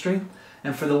in ministry.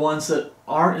 And for the ones that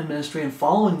aren't in ministry and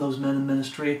following those men in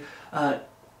ministry,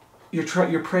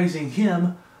 you're praising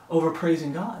him over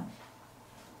praising God.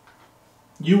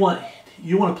 You want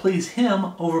to please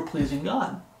him over pleasing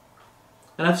God.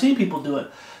 And I've seen people do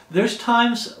it. There's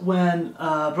times when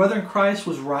Brother in Christ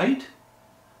was right,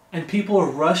 and people were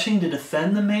rushing to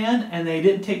defend the man, and they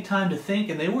didn't take time to think,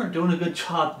 and they weren't doing a good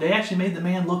job. They actually made the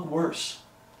man look worse.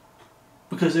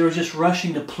 Because they were just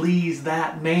rushing to please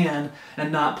that man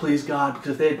and not please God.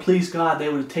 Because if they had pleased God, they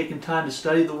would have taken time to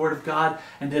study the Word of God,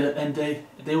 and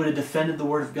they would have defended the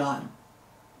Word of God.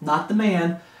 Not the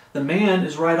man. The man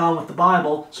is right on with the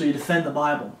Bible, so you defend the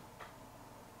Bible.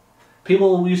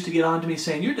 People used to get on to me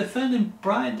saying, you're defending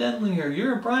Brian Denlinger.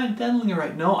 You're a Brian Denlinger,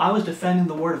 right? No, I was defending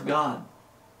the Word of God.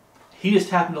 He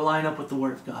just happened to line up with the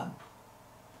Word of God.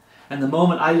 And the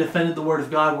moment I defended the Word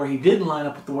of God where he didn't line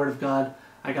up with the Word of God,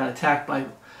 I got attacked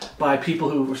by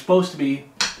people who were supposed to be,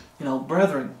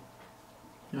 brethren.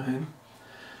 Okay.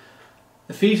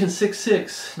 Ephesians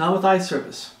 6:6, not with eye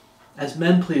service, as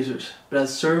men pleasers, but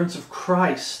as servants of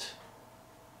Christ,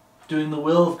 doing the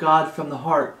will of God from the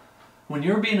heart. When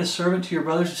you're being a servant to your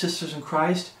brothers and sisters in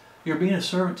Christ, you're being a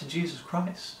servant to Jesus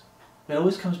Christ. It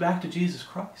always comes back to Jesus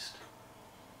Christ.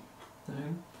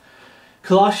 Okay.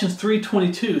 Colossians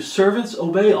 3:22, servants,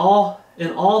 obey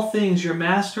in all things your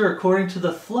master according to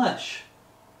the flesh,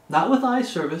 not with eye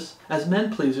service as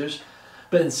men pleasers,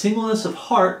 but in singleness of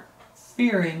heart,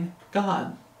 fearing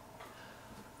God.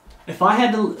 If I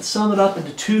had to sum it up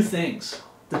into two things,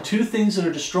 the two things that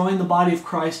are destroying the body of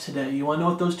Christ today, you want to know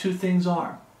what those two things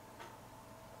are?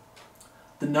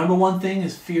 The number one thing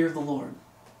is fear of the Lord.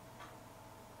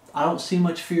 I don't see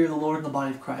much fear of the Lord in the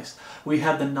body of Christ. We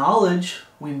have the knowledge,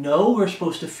 we know we're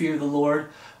supposed to fear the Lord,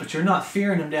 but you're not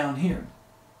fearing him down here.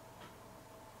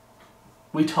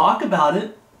 We talk about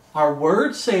it, our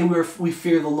words say we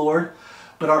fear the Lord,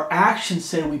 but our actions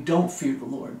say we don't fear the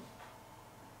Lord.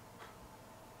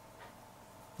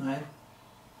 Right?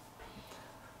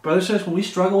 Brothers and sisters, when we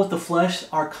struggle with the flesh,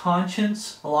 our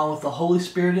conscience, along with the Holy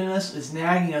Spirit in us, is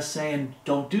nagging us saying,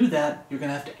 don't do that. You're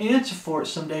going to have to answer for it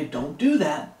someday. Don't do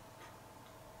that.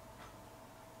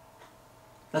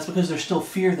 That's because there's still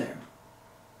fear there.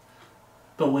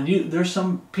 But when there's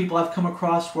some people I've come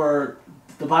across where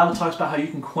the Bible talks about how you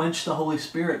can quench the Holy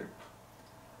Spirit.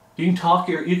 You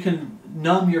can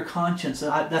numb your conscience.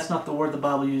 That's not the word the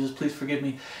Bible uses. Please forgive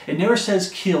me. It never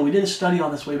says kill. We did a study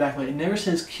on this way back when. It never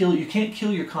says kill. You can't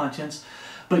kill your conscience,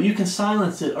 but you can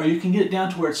silence it, or you can get it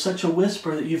down to where it's such a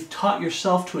whisper that you've taught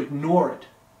yourself to ignore it.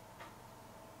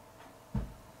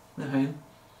 Okay?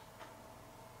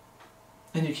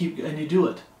 And you do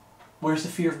it. Where's the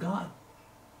fear of God?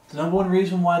 The number one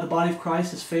reason why the body of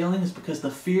Christ is failing is because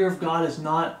the fear of God is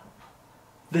not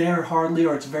there hardly,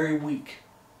 or it's very weak.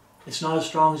 It's not as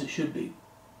strong as it should be.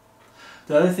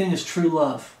 The other thing is true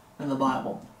love in the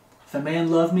Bible. If a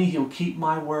man love me, he will keep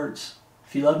my words.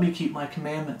 If he love me, keep my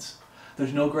commandments.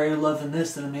 There's no greater love than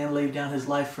this, than a man laid down his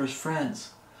life for his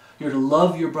friends. You're to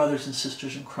love your brothers and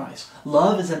sisters in Christ.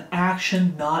 Love is an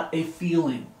action, not a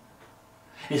feeling.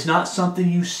 It's not something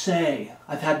you say.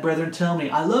 I've had brethren tell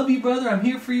me, I love you, brother. I'm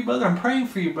here for you, brother. I'm praying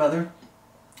for you, brother.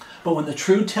 But when the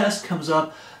true test comes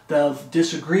up, the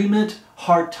disagreement,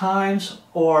 hard times,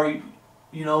 or,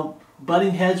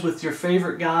 butting heads with your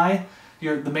favorite guy,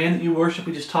 the man that you worship,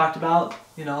 we just talked about,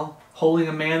 holding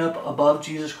a man up above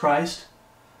Jesus Christ.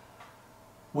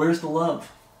 Where's the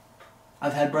love?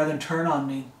 I've had brethren turn on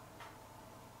me,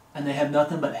 and they have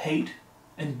nothing but hate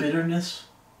and bitterness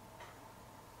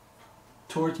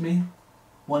towards me.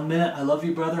 One minute, I love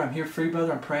you, brother. I'm here for you,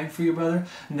 brother. I'm praying for you, brother.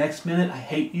 Next minute, I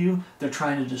hate you. They're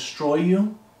trying to destroy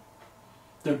you.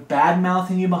 They're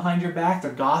bad-mouthing you behind your back.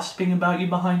 They're gossiping about you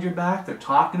behind your back. They're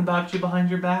talking about you behind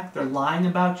your back. They're lying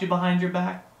about you behind your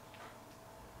back.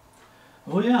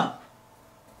 Oh, yeah.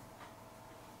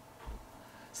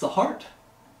 It's the heart.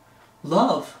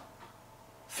 Love.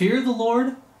 Fear of the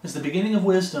Lord is the beginning of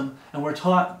wisdom, and we're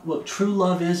taught what true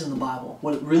love is in the Bible.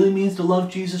 What it really means to love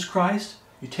Jesus Christ.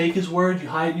 You take His word, you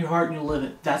hide it in your heart, and you live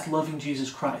it. That's loving Jesus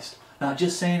Christ. Not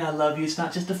just saying I love you. It's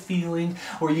not just a feeling,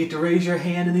 or you get to raise your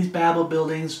hand in these Babel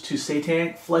buildings to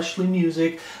satanic fleshly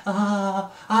music.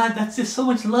 That's just so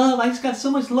much love. I just got so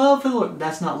much love for the Lord.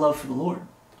 That's not love for the Lord.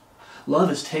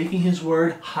 Love is taking His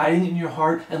word, hiding it in your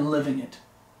heart, and living it.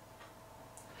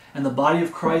 And the body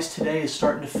of Christ today is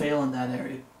starting to fail in that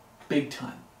area. Big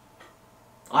time.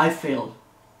 I failed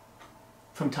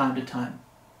from time to time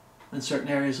in certain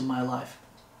areas of my life.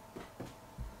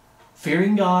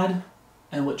 Fearing God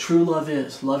and what true love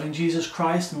is. Loving Jesus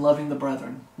Christ and loving the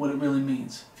brethren. What it really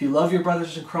means. If you love your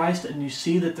brothers in Christ and you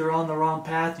see that they're on the wrong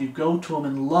path, you go to them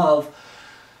in love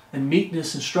and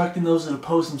meekness, instructing those that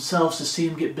oppose themselves to see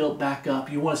them get built back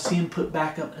up. You want to see them put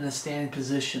back up in a standing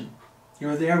position.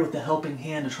 You're there with the helping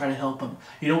hand to try to help them.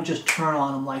 You don't just turn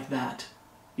on them like that.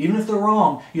 Even if they're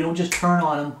wrong, you don't just turn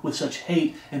on them with such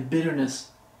hate and bitterness.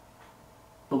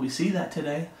 But we see that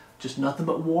today. Just nothing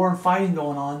but war and fighting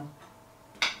going on.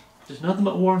 There's nothing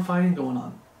but war and fighting going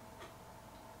on.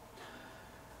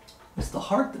 It's the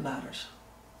heart that matters.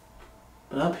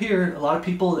 But up here, a lot of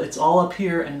people, it's all up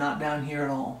here and not down here at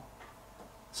all.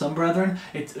 Some brethren,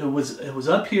 it was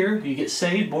up here, you get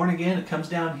saved, born again, it comes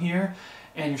down here,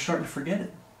 and you're starting to forget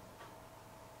it.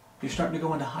 You're starting to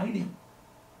go into hiding.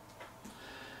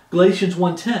 Galatians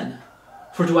 1:10,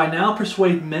 for do I now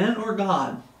persuade men or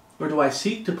God, or do I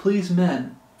seek to please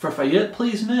men? For if I yet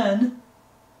please men,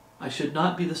 I should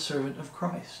not be the servant of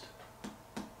Christ.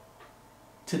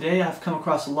 Today I've come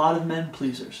across a lot of men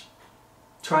pleasers,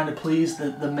 trying to please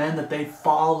the men that they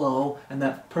follow, and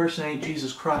that person ain't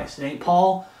Jesus Christ. It ain't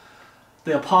Paul,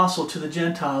 the apostle to the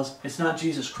Gentiles. It's not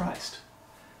Jesus Christ.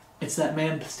 It's that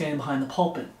man standing behind the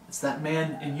pulpit. It's that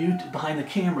man behind the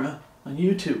camera on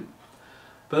YouTube.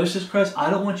 Brothers and sisters in Christ, I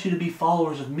don't want you to be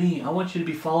followers of me. I want you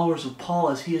to be followers of Paul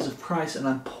as he is of Christ, and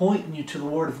I'm pointing you to the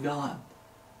Word of God.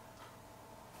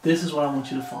 This is what I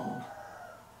want you to follow.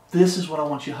 This is what I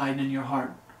want you hiding in your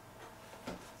heart.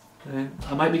 Okay?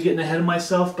 I might be getting ahead of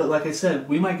myself, but like I said,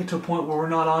 we might get to a point where we're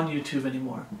not on YouTube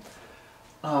anymore.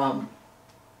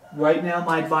 Right now,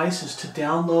 my advice is to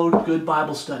download good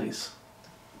Bible studies.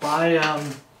 Buy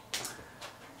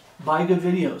good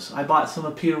videos. I bought some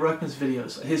of Peter Ruckman's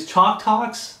videos. His Chalk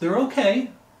Talks, they're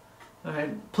okay.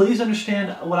 Okay? Please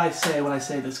understand what I say when I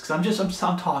say this, because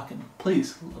I'm talking.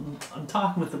 Please, I'm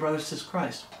talking with the brothers and sisters of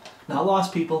Christ, not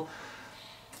lost people.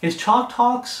 His Chalk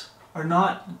Talks are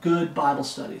not good Bible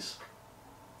studies.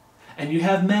 And you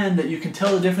have men that you can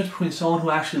tell the difference between someone who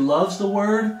actually loves the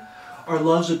Word or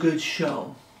loves a good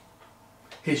show.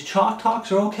 His Chalk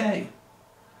Talks are okay,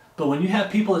 But when you have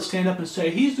people that stand up and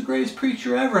say, he's the greatest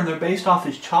preacher ever, and they're based off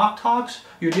his chalk talks,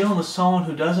 you're dealing with someone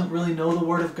who doesn't really know the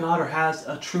Word of God or has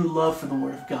a true love for the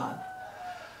Word of God.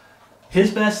 His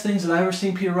best things that I've ever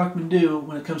seen Peter Ruckman do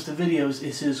when it comes to videos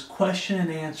is his question and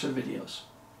answer videos.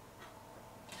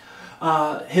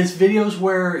 His videos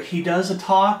where he does a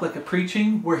talk, like a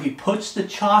preaching, where he puts the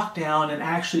chalk down and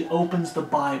actually opens the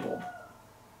Bible.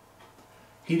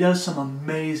 He does some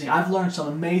amazing, I've learned some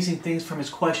amazing things from his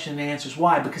question and answers.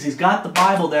 Why? Because he's got the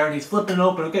Bible there and he's flipping it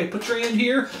open. Okay, put your hand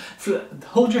here,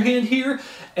 hold your hand here.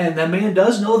 And that man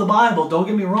does know the Bible, don't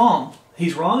get me wrong.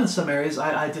 He's wrong in some areas,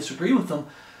 I disagree with him.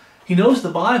 He knows the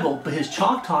Bible, but his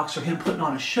chalk talks are him putting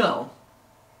on a show.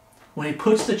 When he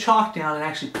puts the chalk down and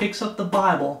actually picks up the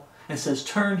Bible and says,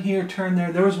 turn here, turn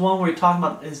there. There was one where he's talking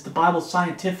about, is the Bible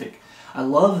scientific? I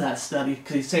love that study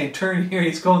because he's saying turn here.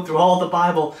 He's going through all the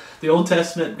Bible, the Old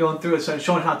Testament, going through it, so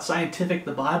showing how scientific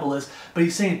the Bible is. But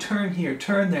he's saying turn here,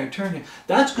 turn there, turn here.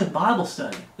 That's good Bible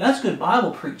study. That's good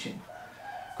Bible preaching.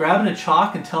 Grabbing a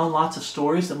chalk and telling lots of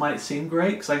stories that might seem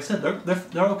great, because like I said,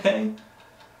 they're okay.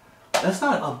 That's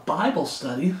not a Bible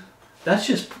study. That's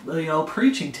just,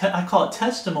 preaching. I call it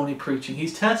testimony preaching.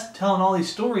 He's telling all these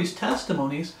stories,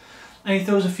 testimonies, and he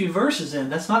throws a few verses in.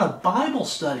 That's not a Bible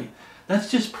study. That's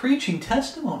just preaching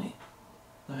testimony.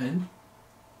 Right?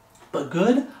 But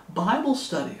good Bible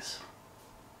studies.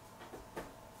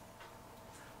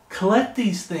 Collect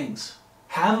these things.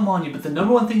 Have them on you. But the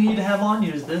number one thing you need to have on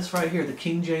you is this right here, the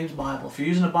King James Bible. If you're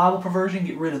using a Bible perversion,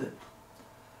 get rid of it.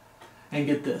 And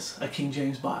get this, a King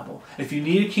James Bible. If you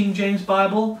need a King James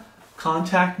Bible,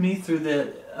 contact me through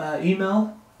the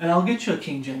email, and I'll get you a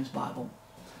King James Bible.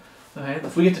 Okay?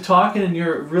 If we get to talking and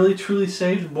you're really truly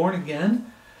saved and born again,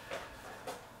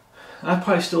 I'd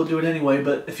probably still do it anyway,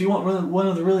 but if you want one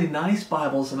of the really nice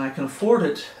Bibles and I can afford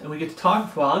it, and we get to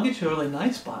talk for a while, I'll get you a really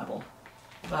nice Bible.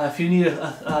 If you need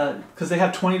because they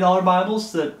have $20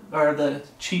 Bibles that are the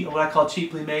cheap, what I call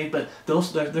cheaply made, but they're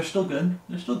still good.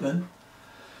 They're still good.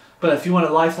 But if you want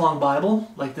a lifelong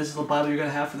Bible, like this is the Bible you're going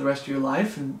to have for the rest of your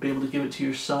life and be able to give it to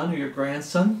your son or your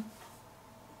grandson,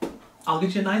 I'll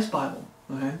get you a nice Bible.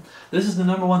 Okay? This is the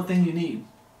number one thing you need.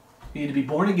 You need to be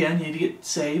born again. You need to get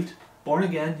saved. Born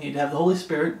again. You need to have the Holy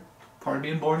Spirit, part of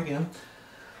being born again.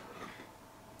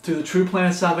 Through the true plan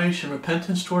of salvation,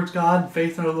 repentance towards God and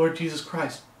faith in our Lord Jesus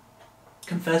Christ.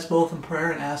 Confess both in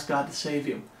prayer and ask God to save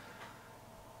you.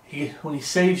 When He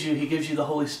saves you, He gives you the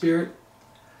Holy Spirit.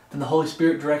 And the Holy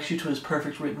Spirit directs you to His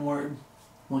perfect written word.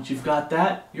 Once you've got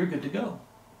that, you're good to go.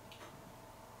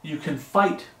 You can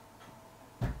fight.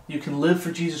 You can live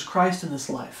for Jesus Christ in this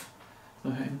life.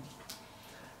 Okay.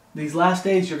 These last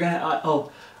days, you're going to...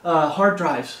 hard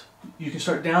drives. You can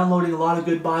start downloading a lot of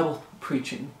good Bible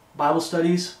preaching. Bible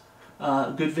studies,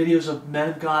 good videos of men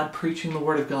of God preaching the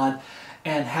Word of God,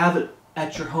 and have it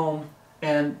at your home.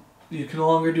 And you can no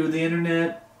longer do the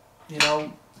internet,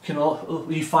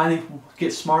 you finally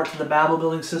get smart to the Bible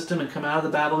building system and come out of the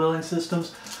Bible building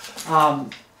systems.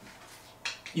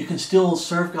 You can still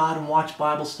serve God and watch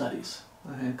Bible studies.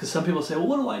 Because some people say, well,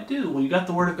 what do I do? Well, you got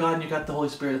the Word of God and you got the Holy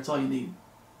Spirit. That's all you need.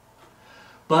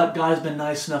 But God has been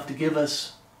nice enough to give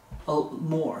us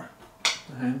more.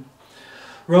 Okay?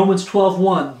 Romans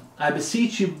 12:1. I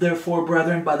beseech you, therefore,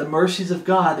 brethren, by the mercies of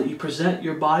God, that you present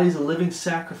your bodies a living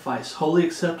sacrifice, wholly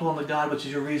acceptable unto God, which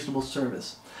is your reasonable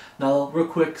service. Now, real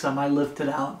quick, because I might left it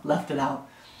out.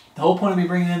 The whole point of me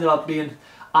bringing it up being,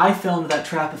 I fell into that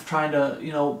trap of trying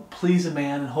to, please a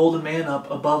man and hold a man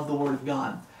up above the Word of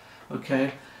God.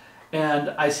 Okay?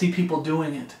 And I see people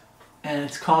doing it, and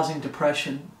it's causing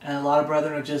depression. And a lot of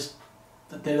brethren are just,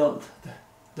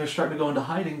 they're starting to go into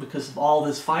hiding because of all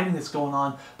this fighting that's going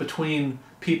on between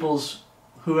people's,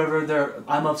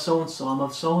 I'm of so-and-so, I'm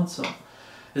of so-and-so.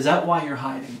 Is that why you're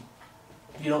hiding?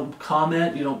 You don't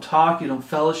comment, you don't talk, you don't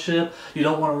fellowship, you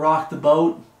don't want to rock the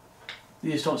boat,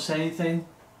 you just don't say anything.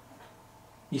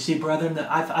 You see, brethren,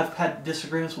 that I've had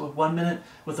disagreements with 1 minute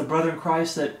with a brother in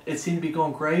Christ that it seemed to be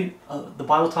going great. The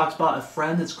Bible talks about a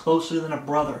friend that's closer than a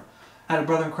brother. I had a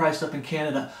brother in Christ up in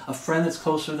Canada, a friend that's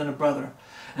closer than a brother.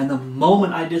 And the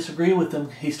moment I disagree with him,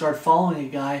 he started following a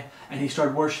guy and he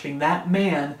started worshiping that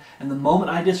man. And the moment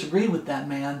I disagreed with that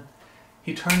man,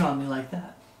 he turned on me like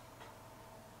that.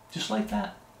 Just like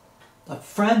that. A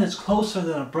friend that's closer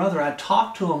than a brother, I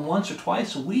talk to him once or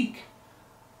twice a week.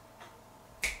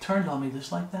 Turned on me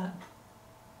just like that.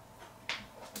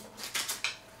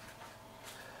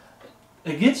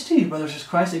 It gets to you, brothers in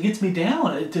Christ. It gets me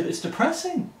down. It's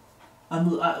depressing.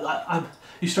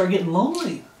 You start getting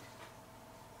lonely.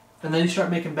 And then you start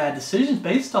making bad decisions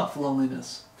based off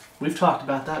loneliness. We've talked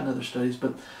about that in other studies.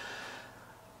 But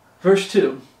verse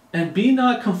 2. And be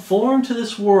not conformed to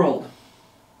this world,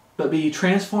 But be ye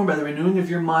transformed by the renewing of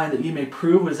your mind, that ye may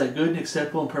prove what is that good and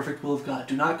acceptable and perfect will of God.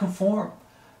 Do not conform.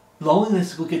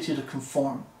 Loneliness will get you to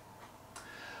conform.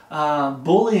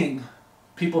 Bullying,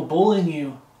 people bullying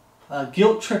you,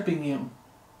 guilt tripping you,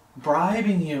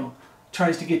 bribing you,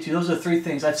 tries to get you. Those are 3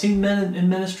 things. I've seen men in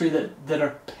ministry that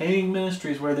are paying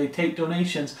ministries where they take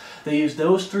donations. They use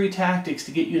those 3 tactics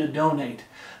to get you to donate.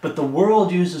 But the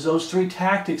world uses those 3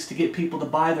 tactics to get people to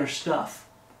buy their stuff.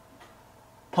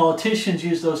 Politicians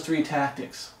use those 3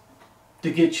 tactics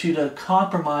to get you to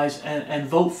compromise and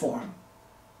vote for them.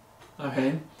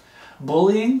 Okay?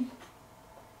 Bullying,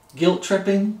 guilt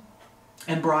tripping,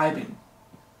 and bribing.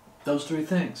 Those 3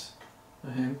 things.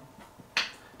 Okay?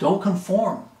 Don't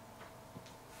conform.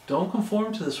 Don't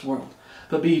conform to this world,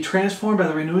 but be transformed by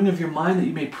the renewing of your mind, that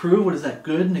you may prove what is that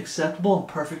good and acceptable and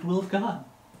perfect will of God.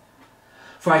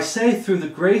 For I say, through the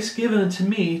grace given unto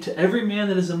me, to every man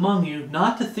that is among you,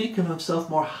 not to think of himself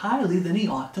more highly than he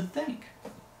ought to think.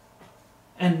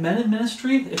 And men in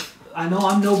ministry, if I know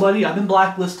I'm nobody, I've been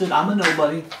blacklisted, I'm a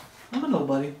nobody. I'm a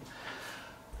nobody.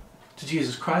 To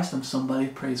Jesus Christ, I'm somebody,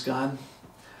 praise God.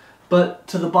 But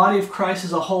to the body of Christ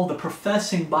as a whole, the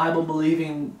professing,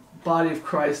 Bible-believing body of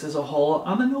Christ as a whole,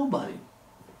 I'm a nobody.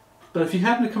 But if you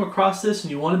happen to come across this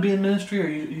and you want to be in ministry, or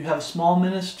you have a small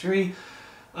ministry,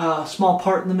 small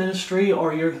part in the ministry,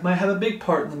 or you might have a big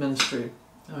part in the ministry,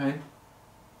 okay?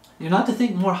 You're not to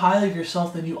think more highly of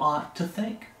yourself than you ought to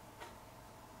think.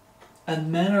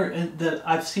 And men that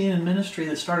I've seen in ministry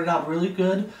that started out really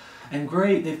good and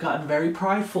great, they've gotten very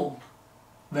prideful,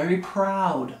 very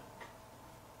proud.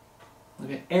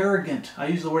 Okay, arrogant. I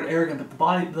use the word arrogant,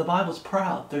 but the Bible's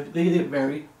proud. They get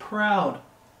very proud.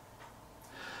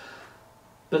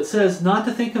 But it says, not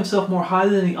to think himself more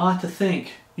highly than he ought to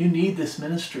think. You need this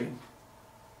ministry.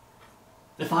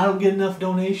 If I don't get enough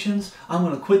donations, I'm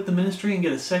going to quit the ministry and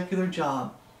get a secular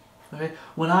job. Okay?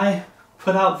 When I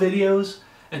put out videos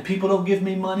and people don't give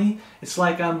me money, it's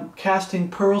like I'm casting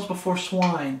pearls before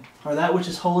swine, or that which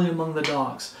is holy among the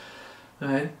dogs.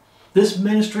 Okay? This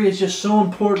ministry is just so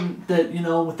important that,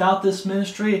 without this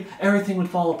ministry, everything would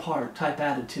fall apart type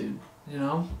attitude,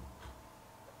 I'm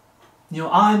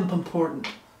important,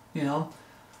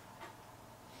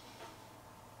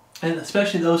 And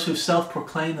especially those who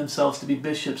self-proclaim themselves to be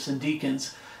bishops and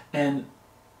deacons and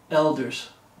elders.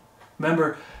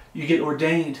 Remember, you get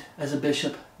ordained as a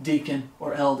bishop, deacon,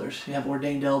 or elders. You have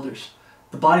ordained elders.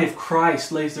 The body of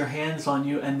Christ lays their hands on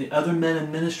you, and the other men in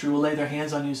ministry will lay their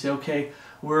hands on you and say, okay,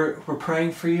 we're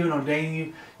praying for you and ordaining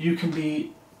you. You can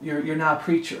be, you're now a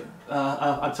preacher.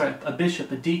 A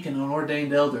bishop, a deacon, an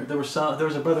ordained elder. There was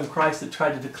a brother in Christ that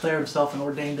tried to declare himself an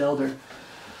ordained elder.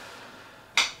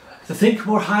 To think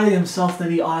more highly of himself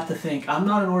than he ought to think. I'm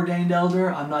not an ordained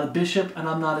elder, I'm not a bishop, and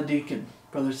I'm not a deacon,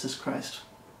 brothers in Christ.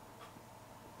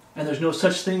 And there's no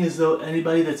such thing as though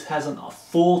anybody that has a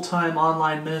full-time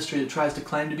online ministry that tries to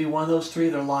claim to be one of those 3,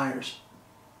 they're liars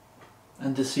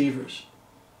and deceivers.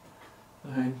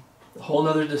 Okay? A whole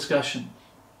other discussion.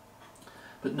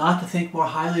 But not to think more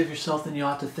highly of yourself than you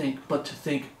ought to think, but to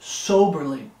think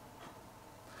soberly,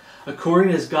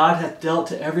 according as God hath dealt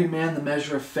to every man the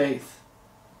measure of faith.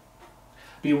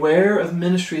 Beware of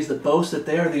ministries that boast that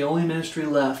they are the only ministry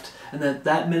left, and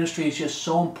that ministry is just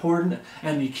so important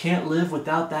and you can't live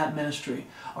without that ministry.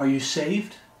 Are you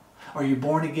saved? Are you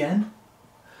born again?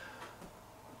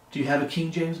 Do you have a King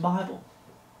James Bible?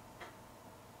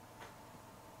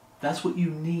 That's what you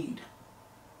need.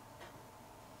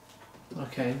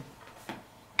 Okay?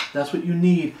 That's what you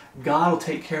need. God will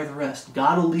take care of the rest.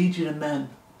 God will lead you to men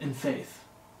in faith.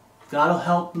 God will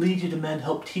help lead you to men,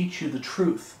 help teach you the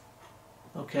truth.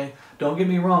 Okay? Don't get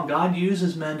me wrong. God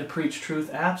uses men to preach truth,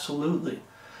 absolutely.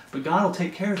 But God will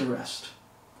take care of the rest.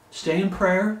 Stay in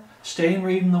prayer. Stay in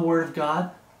reading the Word of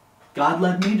God. God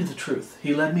led me to the truth.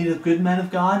 He led me to good men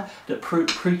of God that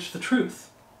preach the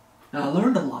truth. Now I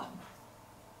learned a lot.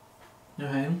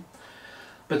 Okay?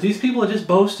 But these people are just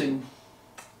boasting.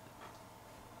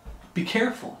 Be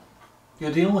careful.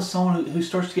 You're dealing with someone who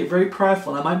starts to get very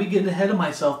prideful. And I might be getting ahead of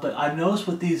myself, but I've noticed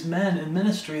with these men in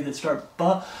ministry that start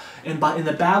in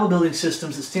the Bible building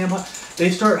systems that stand by, they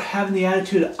start having the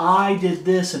attitude, I did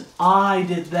this and I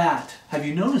did that. Have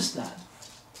you noticed that?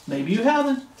 Maybe you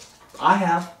haven't. I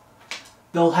have.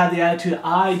 They'll have the attitude,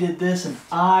 I did this and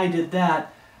I did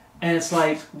that. And it's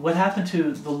like, what happened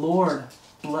to the Lord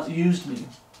used me?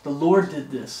 The Lord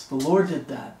did this. The Lord did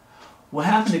that. What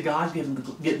happened to God getting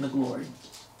the glory?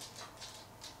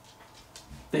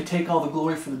 They take all the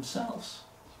glory for themselves.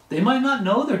 They might not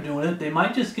know they're doing it. They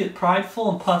might just get prideful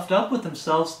and puffed up with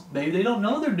themselves. Maybe they don't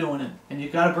know they're doing it. And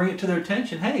you've got to bring it to their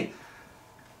attention. Hey,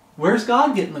 where's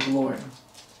God getting the glory?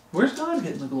 Where's God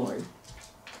getting the glory?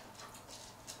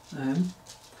 And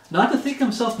not to think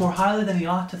himself more highly than he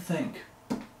ought to think.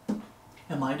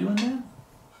 Am I doing that?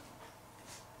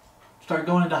 Start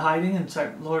going into hiding and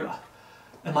start, Lord,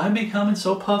 am I becoming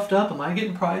so puffed up? Am I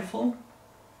getting prideful?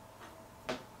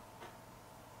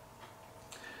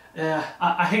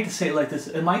 I hate to say it like this.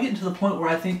 Am I getting to the point where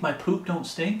I think my poop don't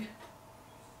stink?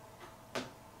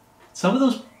 Some of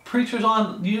those preachers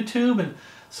on YouTube and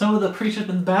some of the preachers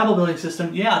in the Bible building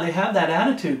system, yeah, they have that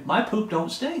attitude. My poop don't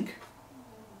stink.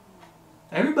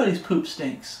 Everybody's poop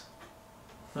stinks.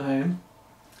 Okay?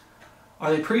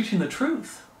 Are they preaching the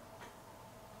truth?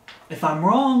 If I'm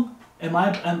wrong, am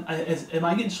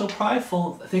I getting so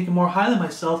prideful, thinking more highly of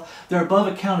myself, they're above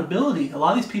accountability? A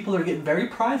lot of these people are getting very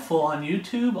prideful on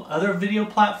YouTube, other video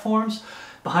platforms,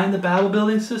 behind the Bible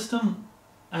building system.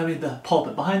 I mean the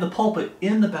pulpit, behind the pulpit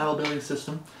in the Bible building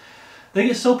system. They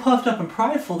get so puffed up and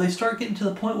prideful, they start getting to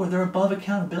the point where they're above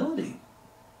accountability.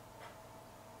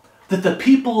 That the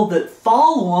people that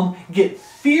follow them get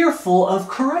fearful of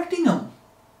correcting them.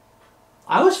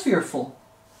 I was fearful.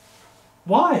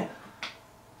 Why?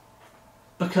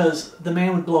 Because the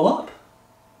man would blow up.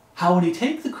 How would he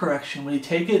take the correction? Would he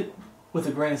take it with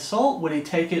a grain of salt? Would he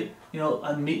take it,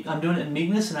 I'm doing it in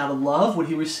meekness and out of love? Would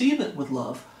he receive it with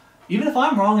love? Even if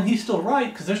I'm wrong and he's still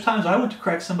right, because there's times I went to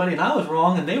correct somebody and I was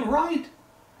wrong and they were right.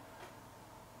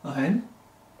 Okay?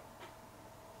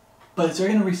 But is they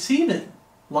going to receive it?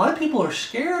 A lot of people are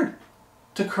scared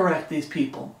to correct these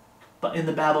people, but in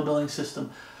the Bible building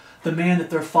system, the man that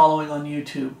they're following on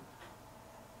YouTube.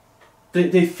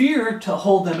 They fear to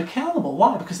hold them accountable.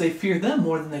 Why? Because they fear them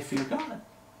more than they fear God,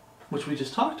 which we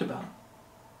just talked about.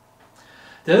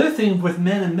 The other thing with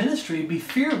men in ministry, be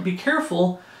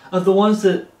careful of the ones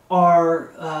that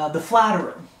are the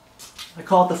flatterer. I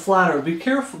call it the flatterer. Be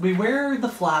careful, beware the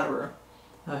flatterer.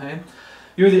 Okay?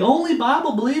 You're the only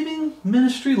Bible-believing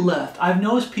ministry left. I've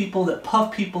noticed people that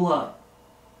puff people up,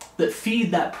 that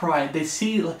feed that pride. They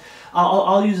see,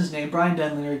 I'll use his name, Brian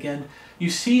Denlinger again. You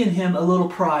see in him a little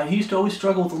pride. He used to always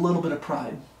struggle with a little bit of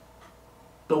pride.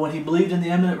 But when he believed in the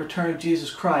imminent return of Jesus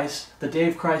Christ, the day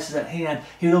of Christ is at hand,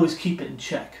 he would always keep it in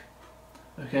check.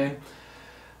 Okay?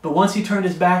 But once he turned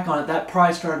his back on it, that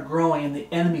pride started growing and the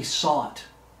enemy saw it.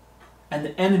 And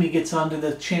the enemy gets onto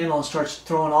the channel and starts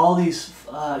throwing all these,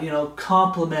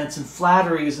 compliments and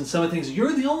flatteries and some of the things.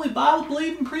 You're the only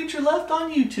Bible-believing preacher left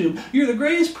on YouTube. You're the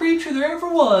greatest preacher there ever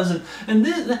was. And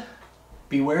this,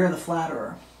 beware the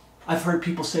flatterer. I've heard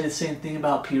people say the same thing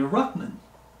about Peter Ruckman.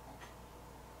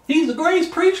 He's the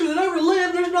greatest preacher that ever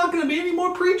lived. There's not going to be any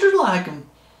more preachers like him.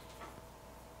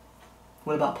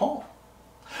 What about Paul?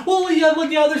 Well, yeah,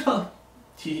 there's Paul.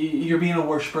 You're being a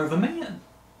worshiper of a man.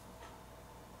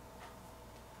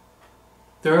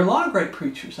 There are a lot of great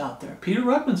preachers out there. Peter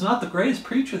Ruckman's not the greatest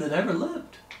preacher that ever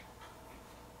lived.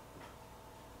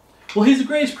 Well, he's the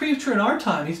greatest preacher in our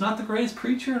time. He's not the greatest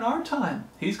preacher in our time.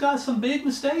 He's got some big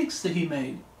mistakes that he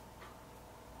made.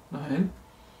 Okay?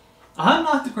 I'm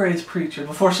not the greatest preacher.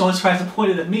 Before someone tries to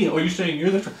point it at me, you're saying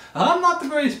you're the... I'm not the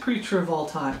greatest preacher of all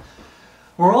time.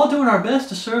 We're all doing our best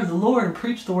to serve the Lord and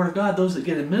preach the Word of God, those that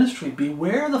get in ministry.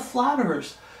 Beware the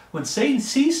flatterers. When Satan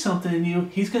sees something in you,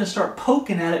 he's going to start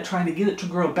poking at it, trying to get it to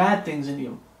grow bad things in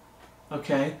you.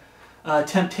 Okay?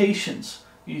 Temptations.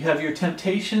 You have your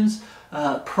temptations,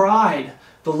 pride,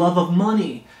 the love of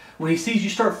money. When he sees you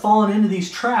start falling into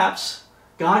these traps,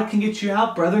 God can get you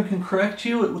out. Brethren can correct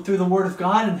you through the Word of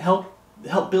God and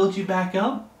help build you back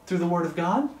up through the Word of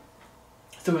God,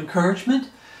 through encouragement.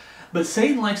 But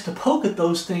Satan likes to poke at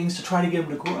those things to try to get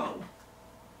them to grow.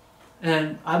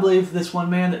 And I believe this one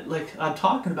man that I'm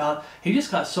talking about, he just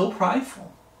got so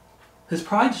prideful. His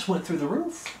pride just went through the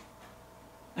roof.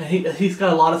 And he's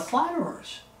got a lot of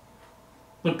flatterers.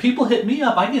 When people hit me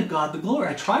up, I give God the glory.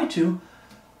 I try to.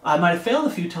 I might have failed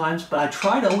a few times, but I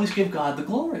try to always give God the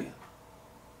glory.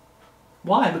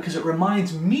 Why? Because it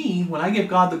reminds me, when I give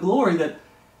God the glory, that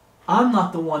I'm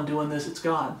not the one doing this, it's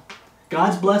God.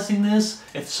 God's blessing this.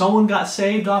 If someone got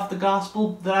saved off the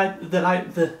gospel that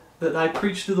I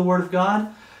preach through the Word of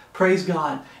God, praise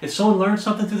God. If someone learned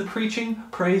something through the preaching,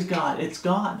 praise God. It's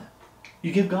God.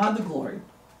 You give God the glory.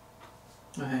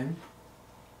 Okay?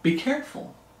 Be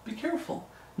careful. Be careful.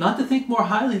 Not to think more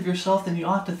highly of yourself than you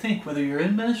ought to think, whether you're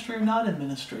in ministry or not in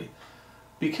ministry.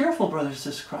 Be careful, brothers and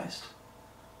sisters of Christ.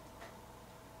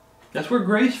 That's where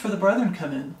grace for the brethren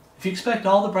come in. If you expect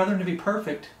all the brethren to be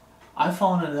perfect, I've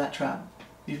fallen into that trap.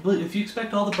 If you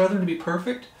expect all the brethren to be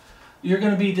perfect, you're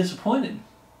going to be disappointed.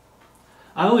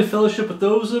 I only fellowship with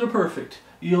those that are perfect.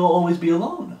 You'll always be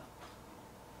alone.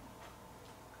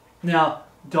 Now,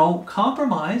 don't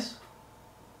compromise.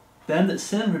 Them that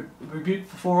sin rebuke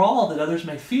before all, that others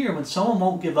may fear. When someone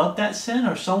won't give up that sin,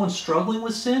 or someone's struggling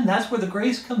with sin, that's where the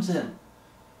grace comes in.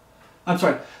 I'm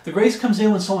sorry, the grace comes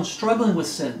in when someone's struggling with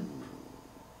sin.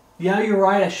 Yeah, you're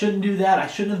right, I shouldn't do that, I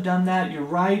shouldn't have done that, you're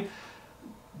right.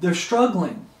 They're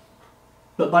struggling.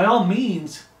 But by all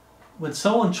means, when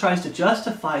someone tries to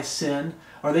justify sin,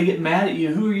 or they get mad at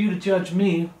you, who are you to judge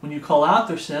me, when you call out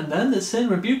their sin, then the sin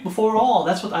rebuke before all.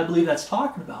 That's what I believe that's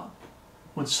talking about.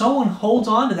 When someone holds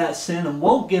on to that sin and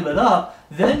won't give it up,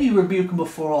 then you rebuke them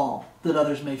before all, that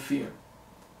others may fear.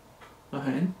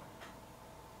 Okay?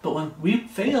 But when we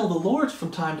fail the Lord from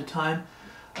time to time,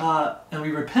 and we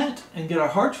repent and get our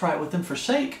hearts right with Him,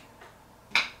 forsake,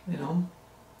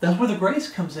 that's where the grace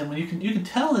comes in. When you can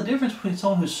tell the difference between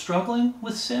someone who's struggling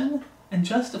with sin and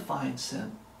justifying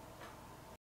sin.